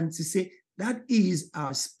harness that and to say, that is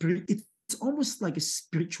our spirit, it's almost like a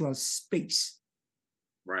spiritual space.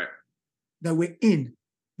 Right. That we're in,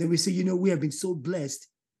 that we say, we have been so blessed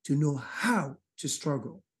to know how to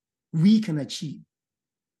struggle. We can achieve.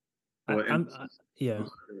 Yeah.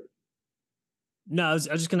 No, I was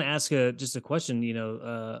just going to ask just a question,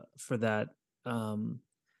 for that.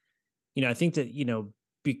 I think that,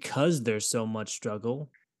 because there's so much struggle,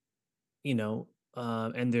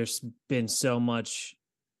 and there's been so much,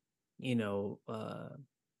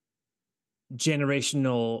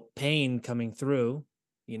 generational pain coming through,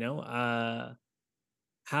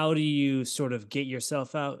 how do you sort of get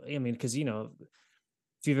yourself out? I mean, because, if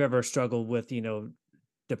you've ever struggled with,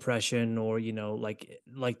 depression or,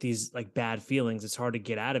 like these like bad feelings, it's hard to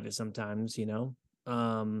get out of it sometimes,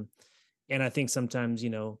 and I think sometimes,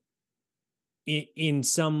 in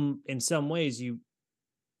some ways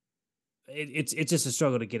it's just a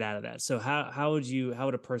struggle to get out of that. So how would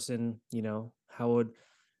a person,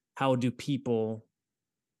 how do people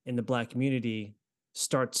in the Black community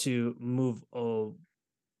start to move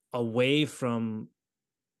away from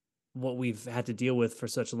what we've had to deal with for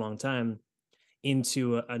such a long time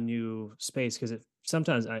into a new space? Because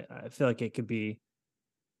sometimes I feel like it could be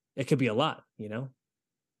a lot,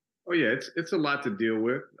 Oh yeah, it's a lot to deal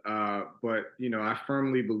with, but I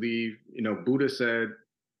firmly believe, Buddha said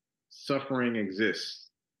suffering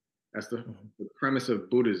exists. That's the premise of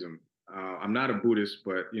Buddhism. I'm not a Buddhist,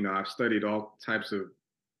 but I've studied all types of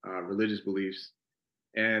religious beliefs,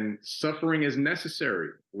 and suffering is necessary.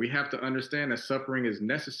 We have to understand that suffering is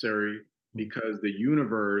necessary because the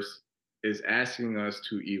universe is asking us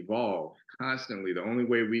to evolve constantly. The only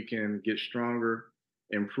way we can get stronger,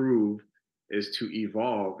 improve, is to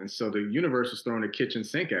evolve. And so the universe is throwing a kitchen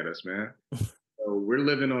sink at us, man. So we're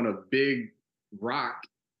living on a big rock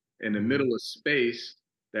in the middle of space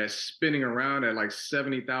that's spinning around at like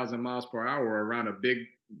 70,000 miles per hour around a big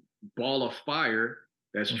ball of fire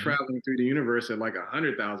that's traveling through the universe at like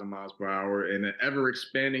 100,000 miles per hour in an ever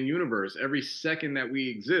expanding universe. Every second that we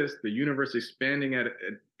exist, the universe is expanding at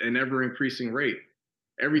an ever increasing rate.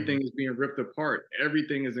 Everything is being ripped apart.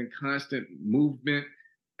 Everything is in constant movement,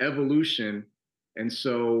 evolution. And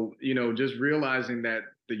so, just realizing that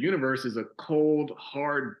the universe is a cold,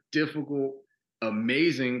 hard, difficult,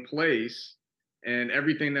 amazing place, and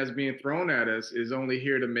everything that's being thrown at us is only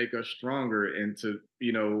here to make us stronger and to,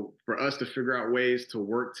 for us to figure out ways to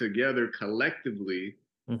work together collectively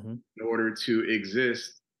in order to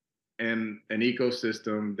exist in an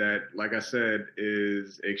ecosystem that, like I said,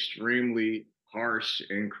 is extremely harsh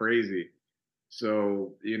and crazy.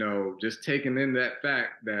 So, just taking in that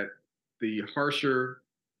fact that the harsher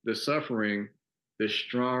the suffering, the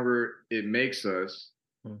stronger it makes us,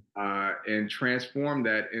 and transform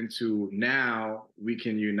that into, now we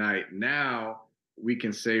can unite. Now we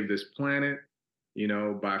can save this planet,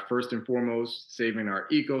 by first and foremost saving our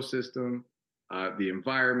ecosystem, the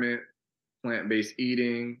environment, plant-based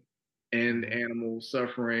eating, end animal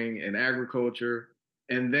suffering and agriculture.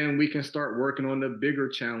 And then we can start working on the bigger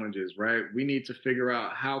challenges, right? We need to figure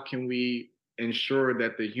out how can we ensure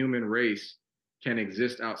that the human race can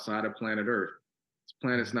exist outside of planet Earth. This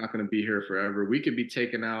planet's not going to be here forever. We could be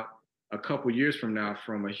taken out a couple years from now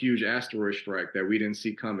from a huge asteroid strike that we didn't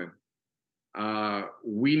see coming.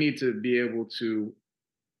 We need to be able to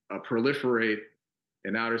proliferate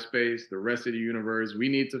in outer space, the rest of the universe. We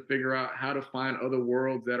need to figure out how to find other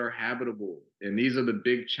worlds that are habitable. And these are the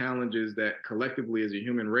big challenges that collectively as a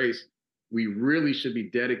human race, we really should be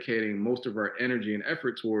dedicating most of our energy and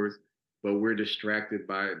effort towards, but we're distracted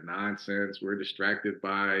by nonsense. We're distracted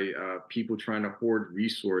by people trying to hoard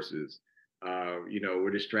resources. We're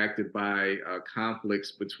distracted by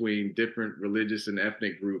conflicts between different religious and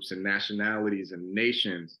ethnic groups and nationalities and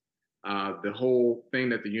nations. The whole thing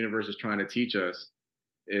that the universe is trying to teach us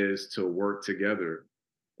is to work together.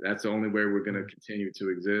 That's the only way we're going to continue to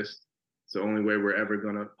exist. It's the only way we're ever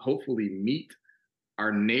going to hopefully meet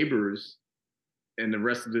our neighbors in the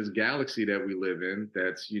rest of this galaxy that we live in,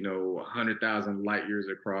 that's 100,000 light years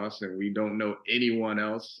across, and we don't know anyone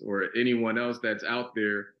else, or anyone else that's out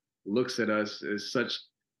there looks at us as such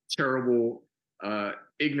terrible,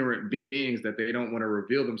 ignorant beings that they don't want to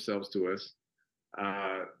reveal themselves to us.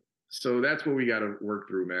 So that's what we got to work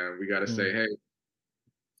through, man. We got to say, hey,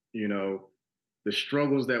 the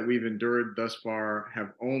struggles that we've endured thus far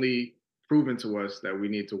have only proven to us that we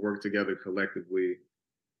need to work together collectively.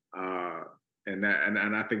 And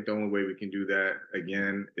I think the only way we can do that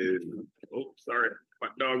again is, oh, sorry, my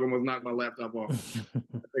dog almost knocked my laptop off.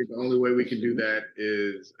 I think the only way we can do that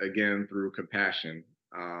is again through compassion.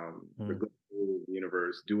 The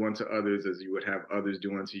universe, do unto others as you would have others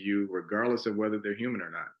do unto you, regardless of whether they're human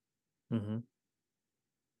or not.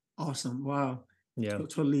 Awesome! Wow. Yeah.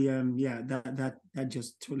 Totally. That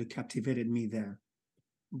just totally captivated me there.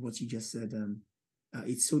 What you just said.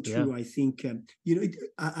 It's so true. Yeah. I think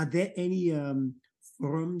are there any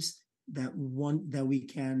forums that we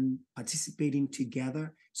can participate in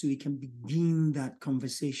together so we can begin that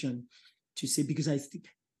conversation to say, because I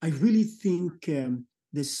really think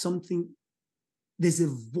there's a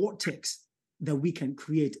vortex that we can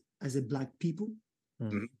create as a Black people,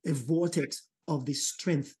 a vortex of the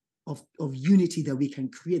strength of unity that we can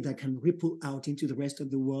create that can ripple out into the rest of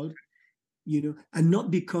the world, and not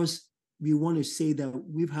because we want to say that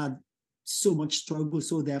we've had so much struggle,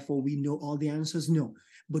 so therefore we know all the answers. No,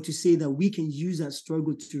 but to say that we can use that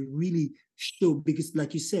struggle to really show, because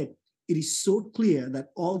like you said, it is so clear that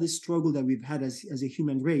all the struggle that we've had as a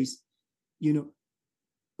human race,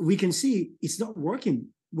 we can see it's not working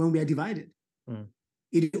when we are divided.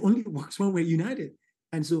 It only works when we're united.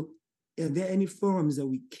 And so are there any forums that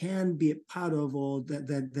we can be a part of, or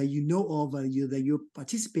that you know of, that you're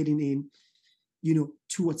participating in,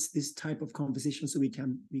 towards this type of conversation, so we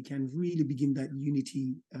can really begin that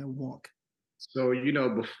unity walk? So,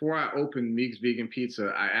 before I opened Meek's Vegan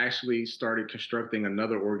Pizza, I actually started constructing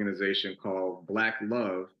another organization called Black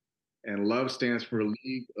Love, and Love stands for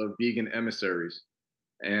League of Vegan Emissaries.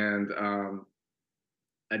 And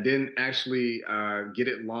I didn't actually get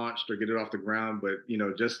it launched or get it off the ground, but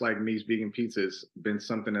just like Meek's Vegan Pizza, it's been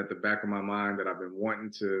something at the back of my mind that I've been wanting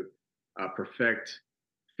to perfect,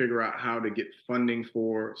 figure out how to get funding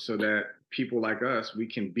for, so that people like us, we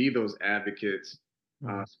can be those advocates,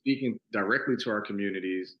 speaking directly to our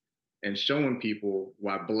communities and showing people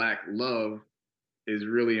why Black love is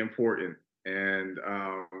really important. And,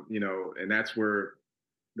 and that's where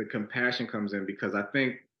the compassion comes in, because I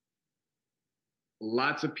think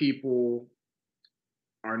lots of people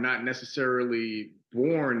are not necessarily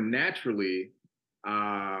born naturally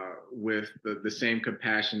with the same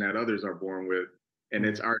compassion that others are born with. And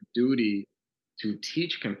it's our duty to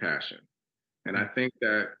teach compassion. And I think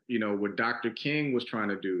that, what Dr. King was trying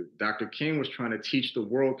to do, Dr. King was trying to teach the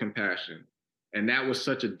world compassion. And that was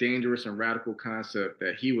such a dangerous and radical concept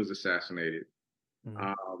that he was assassinated.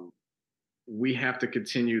 We have to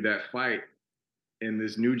continue that fight in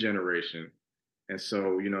this new generation. And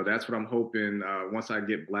so, that's what I'm hoping, once I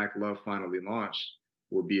get Black Love finally launched,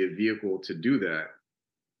 will be a vehicle to do that.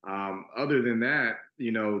 Other than that,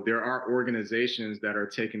 there are organizations that are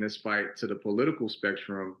taking this fight to the political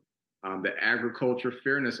spectrum. The Agriculture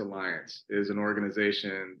Fairness Alliance is an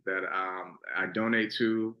organization that I donate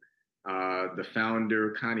to. The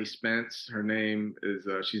founder, Connie Spence, her name is,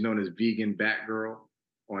 she's known as Vegan Batgirl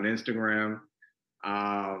on Instagram.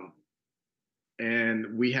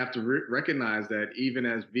 And we have to recognize that even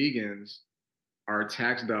as vegans, our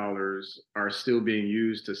tax dollars are still being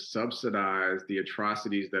used to subsidize the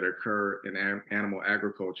atrocities that occur in animal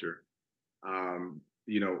agriculture.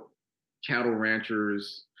 Cattle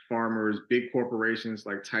ranchers farmers, big corporations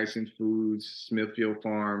like Tyson Foods, Smithfield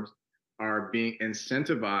Farms are being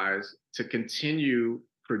incentivized to continue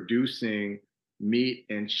producing meat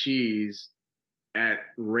and cheese at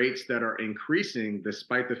rates that are increasing,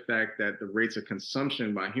 despite the fact that the rates of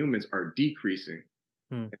consumption by humans are decreasing.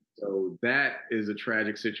 Hmm. So that is a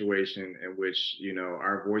tragic situation in which, you know,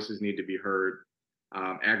 our voices need to be heard.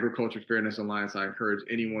 Agriculture Fairness Alliance, I encourage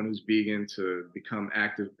anyone who's vegan to become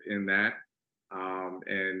active in that.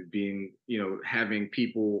 And being, you know, having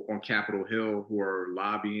people on Capitol Hill who are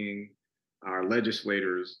lobbying our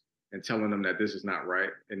legislators and telling them that this is not right,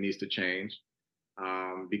 it needs to change.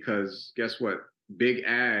 Because guess what? Big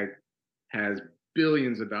Ag has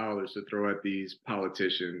billions of dollars to throw at these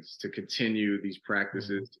politicians to continue these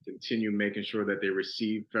practices, to continue making sure that they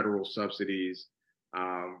receive federal subsidies,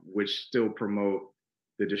 which still promote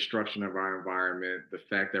the destruction of our environment, the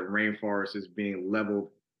fact that rainforest is being leveled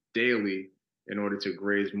daily in order to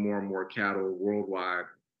graze more and more cattle worldwide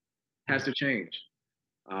has to change.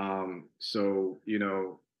 So, you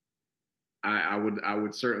know, I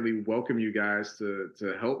would certainly welcome you guys to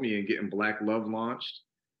help me in getting Black Love launched.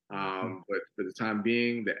 But for the time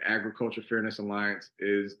being, the Agriculture Fairness Alliance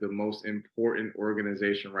is the most important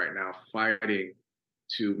organization right now fighting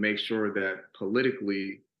to make sure that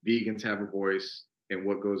politically vegans have a voice in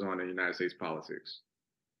what goes on in United States politics.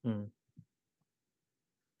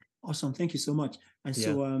 Awesome. Thank you so much. And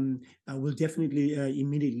so I will definitely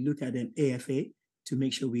immediately look at an AFA to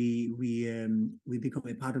make sure we become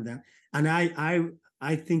a part of that. And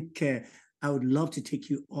I think I would love to take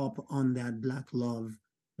you up on that Black Love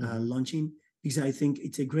launching, because I think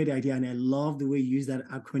it's a great idea, and I love the way you use that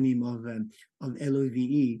acronym of LOVE.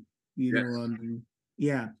 You know,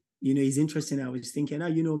 yeah, you know, it's interesting. I was thinking,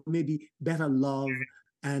 you know, maybe better love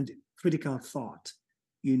and critical thought,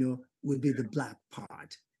 you know, would be the Black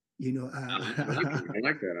part. You know, I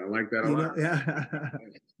like that. I like that a lot. Yeah,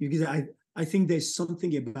 because I think there's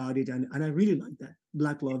something about it, and I really like that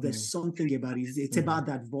Black Love. There's something about it. It's about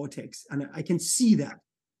that vortex, and I can see that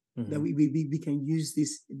that we can use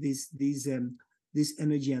this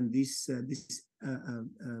energy and this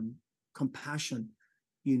compassion,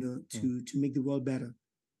 you know, to make the world better.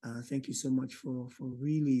 Thank you so much for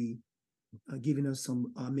really giving us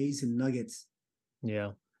some amazing nuggets.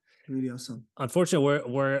 Yeah. Really awesome. Unfortunately,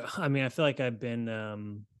 we're I mean, I feel like I've been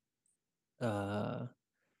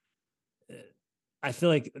I feel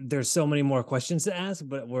like there's so many more questions to ask,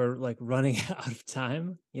 but we're like running out of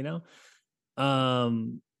time, you know?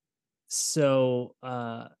 So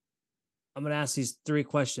I'm gonna ask these 3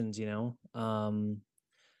 questions, you know.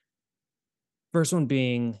 First one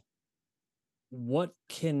being, what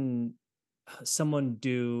can someone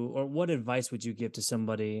do, or what advice would you give to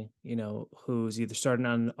somebody, you know, who's either starting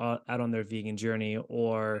out on their vegan journey,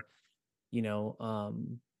 or, you know,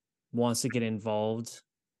 wants to get involved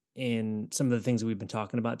in some of the things that we've been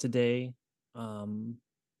talking about today? What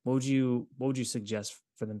would you suggest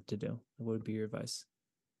for them to do? What would be your advice?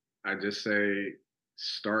 I just say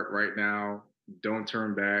start right now. Don't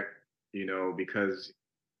turn back, you know, because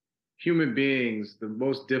human beings, the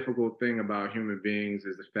most difficult thing about human beings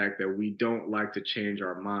is the fact that we don't like to change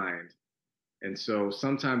our mind. And so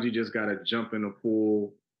sometimes you just got to jump in the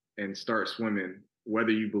pool and start swimming,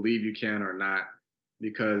 whether you believe you can or not,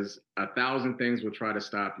 because 1,000 things will try to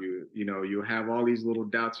stop you. You know, you have all these little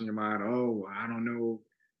doubts in your mind. Oh, I don't know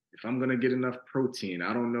if I'm going to get enough protein.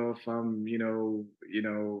 I don't know if I'm,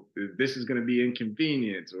 this is going to be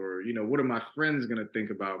inconvenient, or, you know, what are my friends going to think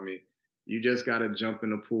about me? You just got to jump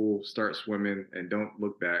in the pool, start swimming, and don't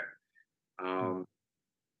look back.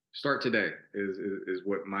 Start today is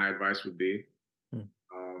what my advice would be.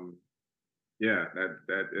 Yeah,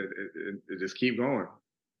 it just keep going,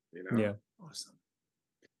 you know? Yeah. Awesome.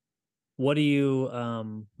 What are you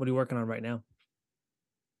working on right now?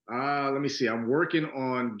 Let me see. I'm working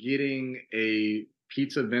on getting a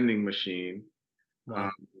pizza vending machine.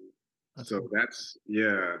 Wow. So that's,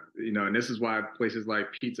 yeah, you know, and this is why places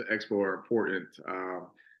like Pizza Expo are important.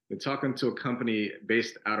 Been talking to a company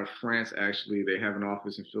based out of France, actually. They have an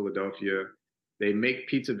office in Philadelphia. They make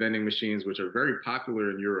pizza vending machines, which are very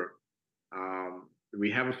popular in Europe.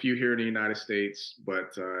 We have a few here in the United States,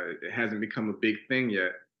 but it hasn't become a big thing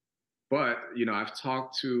yet. But, you know, I've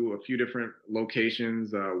talked to a few different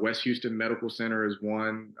locations. West Houston Medical Center is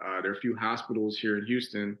one. There are a few hospitals here in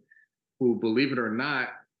Houston who, believe it or not,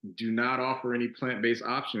 do not offer any plant-based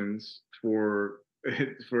options for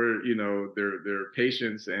you know, their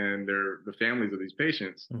patients and the families of these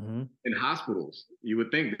patients in hospitals. You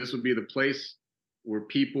would think this would be the place where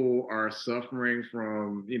people are suffering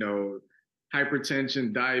from, you know,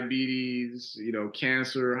 hypertension, diabetes, you know,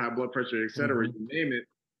 cancer, high blood pressure, et cetera, you name it.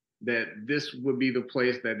 that this would be the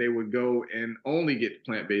place that they would go and only get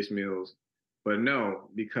plant-based meals. But no,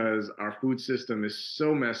 because our food system is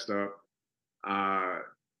so messed up, uh,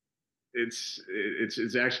 it's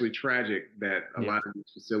actually tragic that a lot of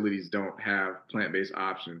these facilities don't have plant-based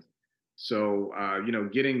options. So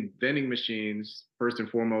getting vending machines first and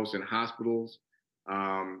foremost in hospitals,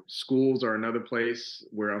 schools are another place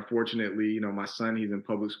where unfortunately, my son, he's in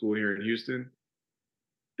public school here in Houston.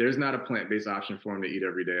 There's not a plant-based option for him to eat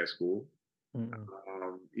every day at school.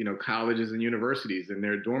 Colleges and universities in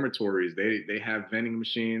their dormitories, they have vending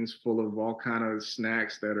machines full of all kind of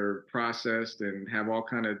snacks that are processed and have all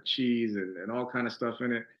kind of cheese and all kind of stuff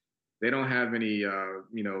in it. They don't have any,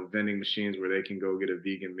 vending machines where they can go get a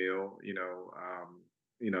vegan meal,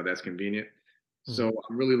 that's convenient. So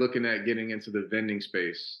I'm really looking at getting into the vending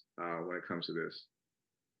space when it comes to this.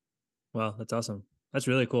 Wow, that's awesome. That's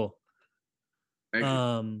really cool. Thank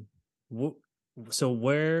you. So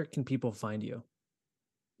where can people find you?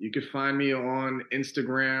 You can find me on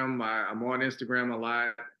Instagram. I'm on Instagram a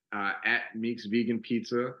lot at Meeks Vegan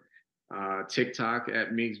Pizza. TikTok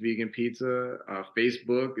at Meeks Vegan Pizza.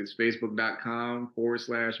 Facebook is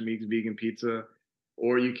facebook.com/Meeks Vegan Pizza.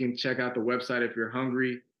 Or you can check out the website if you're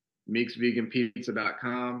hungry,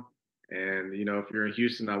 meeksveganpizza.com. And, if you're in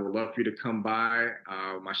Houston, I would love for you to come by.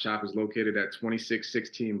 My shop is located at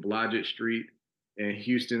 2616 Blodgett Street in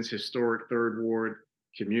Houston's historic Third Ward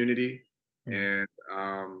community. And,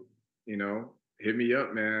 hit me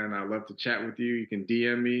up, man. I'd love to chat with you. You can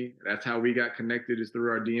DM me. That's how we got connected, is through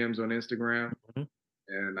our DMs on Instagram.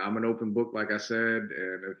 And I'm an open book, like I said.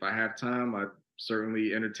 And if I have time, I'd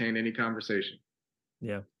certainly entertain any conversation.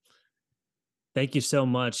 Yeah. Thank you so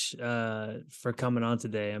much for coming on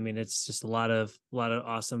today. I mean, it's just a lot of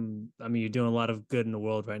awesome. I mean, you're doing a lot of good in the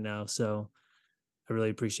world right now. So I really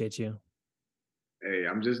appreciate you. Hey,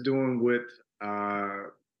 I'm just doing what, I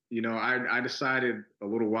decided a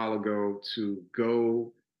little while ago to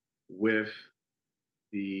go with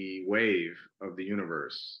the wave of the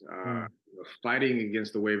universe. Fighting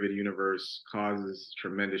against the wave of the universe causes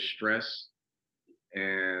tremendous stress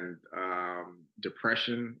and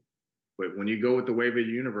depression. But when you go with the wave of the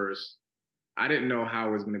universe, I didn't know how I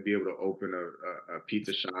was going to be able to open a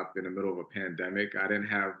pizza shop in the middle of a pandemic. I didn't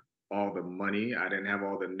have all the money. I didn't have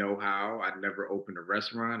all the know-how. I'd never opened a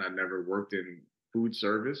restaurant. I never worked in food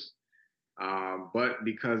service. But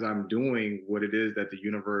because I'm doing what it is that the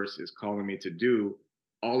universe is calling me to do,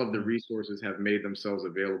 all of the resources have made themselves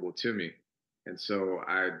available to me. And so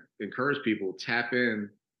I encourage people, tap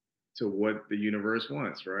in to what the universe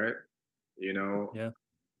wants, right?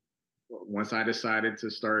 Once I decided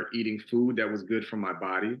to start eating food that was good for my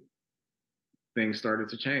body, things started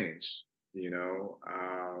to change.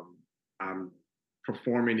 I'm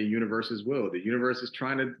performing the universe's will. The universe is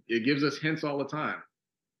it gives us hints all the time.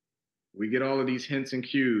 We get all of these hints and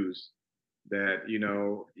cues that,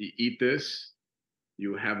 you eat this,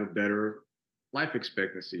 you have a better life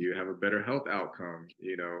expectancy, you have a better health outcome,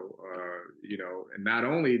 and not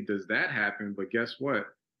only does that happen, but guess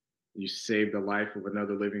what? You save the life of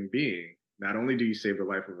another living being. Not only do you save the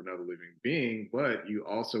life of another living being, but you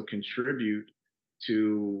also contribute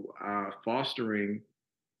to fostering,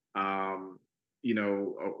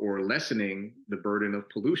 or lessening the burden of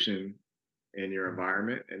pollution in your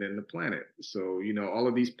environment and in the planet. So, all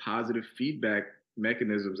of these positive feedback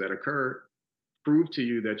mechanisms that occur prove to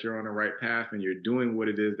you that you're on the right path and you're doing what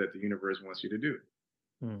it is that the universe wants you to do.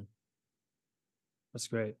 That's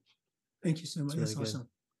great. Thank you so much. That's That's awesome.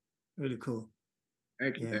 Really cool.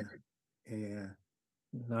 Thank you. Yeah.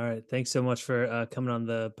 All right. Thanks so much for coming on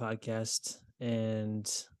the podcast. And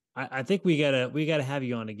I think we gotta have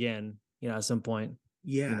you on again, at some point.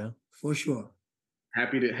 Yeah, for sure.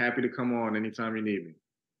 Happy to come on anytime you need me.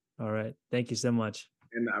 All right. Thank you so much.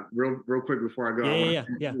 And real quick before I go, I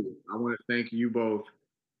want to thank you both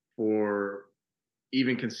for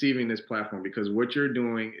even conceiving this platform, because what you're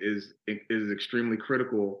doing is extremely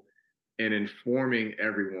critical in informing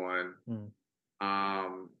everyone.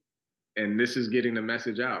 And this is getting the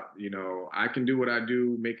message out. I can do what I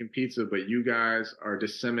do making pizza, but you guys are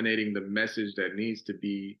disseminating the message that needs to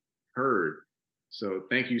be heard. So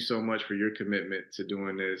thank you so much for your commitment to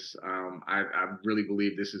doing this. I really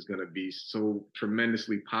believe this is going to be so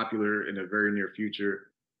tremendously popular in the very near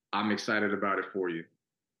future. I'm excited about it for you.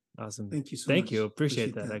 Awesome. Thank you so much. Thank you.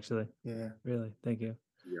 Appreciate that, actually. Yeah. Really. Thank you.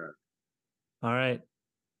 Yeah. All right.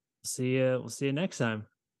 We'll see you next time.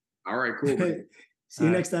 All right, cool. See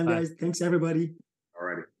you next time, guys. Thanks, everybody. All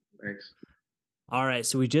righty. Thanks. All right.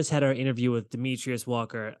 So we just had our interview with Demetrius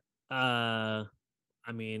Walker.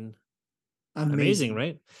 Amazing,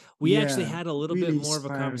 right? We actually had a little bit more of a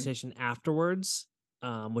conversation afterwards.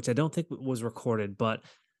 which I don't think was recorded, but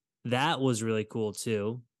that was really cool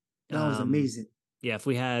too. That was amazing. Yeah, if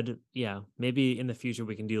we had, maybe in the future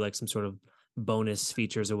we can do like some sort of bonus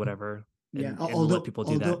features or whatever, and let people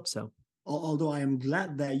do that. So, although I am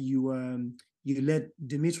glad that you let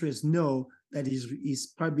Demetrius know that he's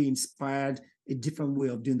probably inspired a different way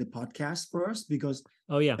of doing the podcast for us, because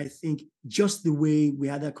I think just the way we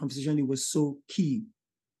had that conversation, it was so key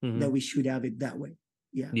that we should have it that way.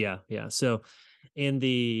 Yeah. So, in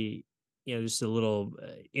the just a little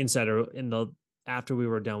insider after we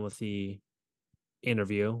were done with the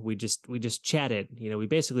interview, we just chatted. We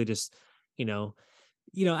basically just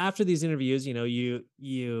after these interviews,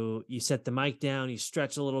 you set the mic down, you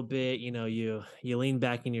stretch a little bit, you lean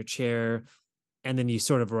back in your chair, and then you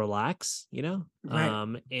sort of relax,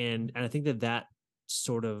 Right. And I think that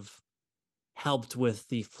sort of helped with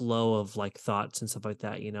the flow of like thoughts and stuff like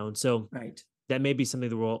that, and so that may be something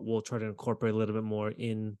that we'll try to incorporate a little bit more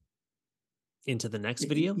into the next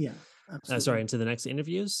video. Yeah, absolutely. Into the next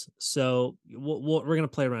interviews. So we're going to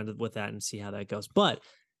play around with that and see how that goes. But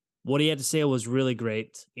what he had to say was really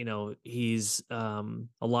great. He's a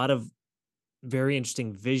lot of very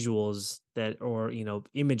interesting visuals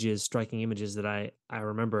images, striking images that I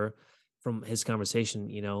remember from his conversation,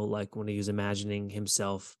 like when he was imagining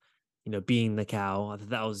himself, being the cow. I thought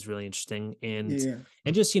that was really interesting. And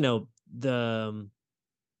just,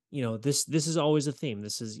 this is always a theme.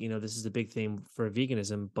 This is a big theme for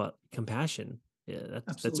veganism, but compassion. Yeah,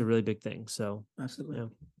 that's a really big thing. So absolutely.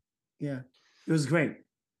 Yeah, it was great.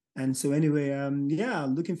 And so anyway,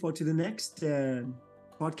 looking forward to the next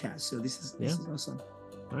podcast. So this is awesome.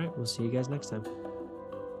 All right, we'll see you guys next time.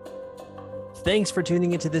 Thanks for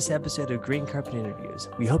tuning into this episode of Green Carpet Interviews.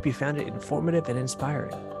 We hope you found it informative and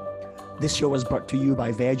inspiring. This show was brought to you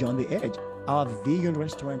by Veg on the Edge, our vegan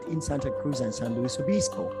restaurant in Santa Cruz and San Luis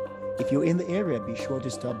Obispo. If you're in the area, be sure to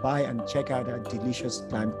stop by and check out our delicious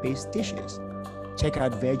plant-based dishes. Check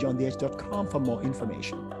out vegontheedge.com for more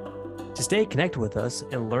information. To stay connected with us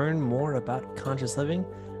and learn more about conscious living,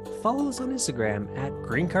 follow us on Instagram at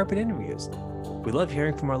Green Carpet Interviews. We love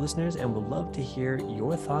hearing from our listeners and would love to hear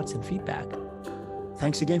your thoughts and feedback.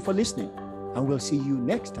 Thanks again for listening, and we'll see you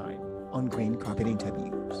next time on Green Carpet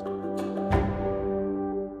Interviews.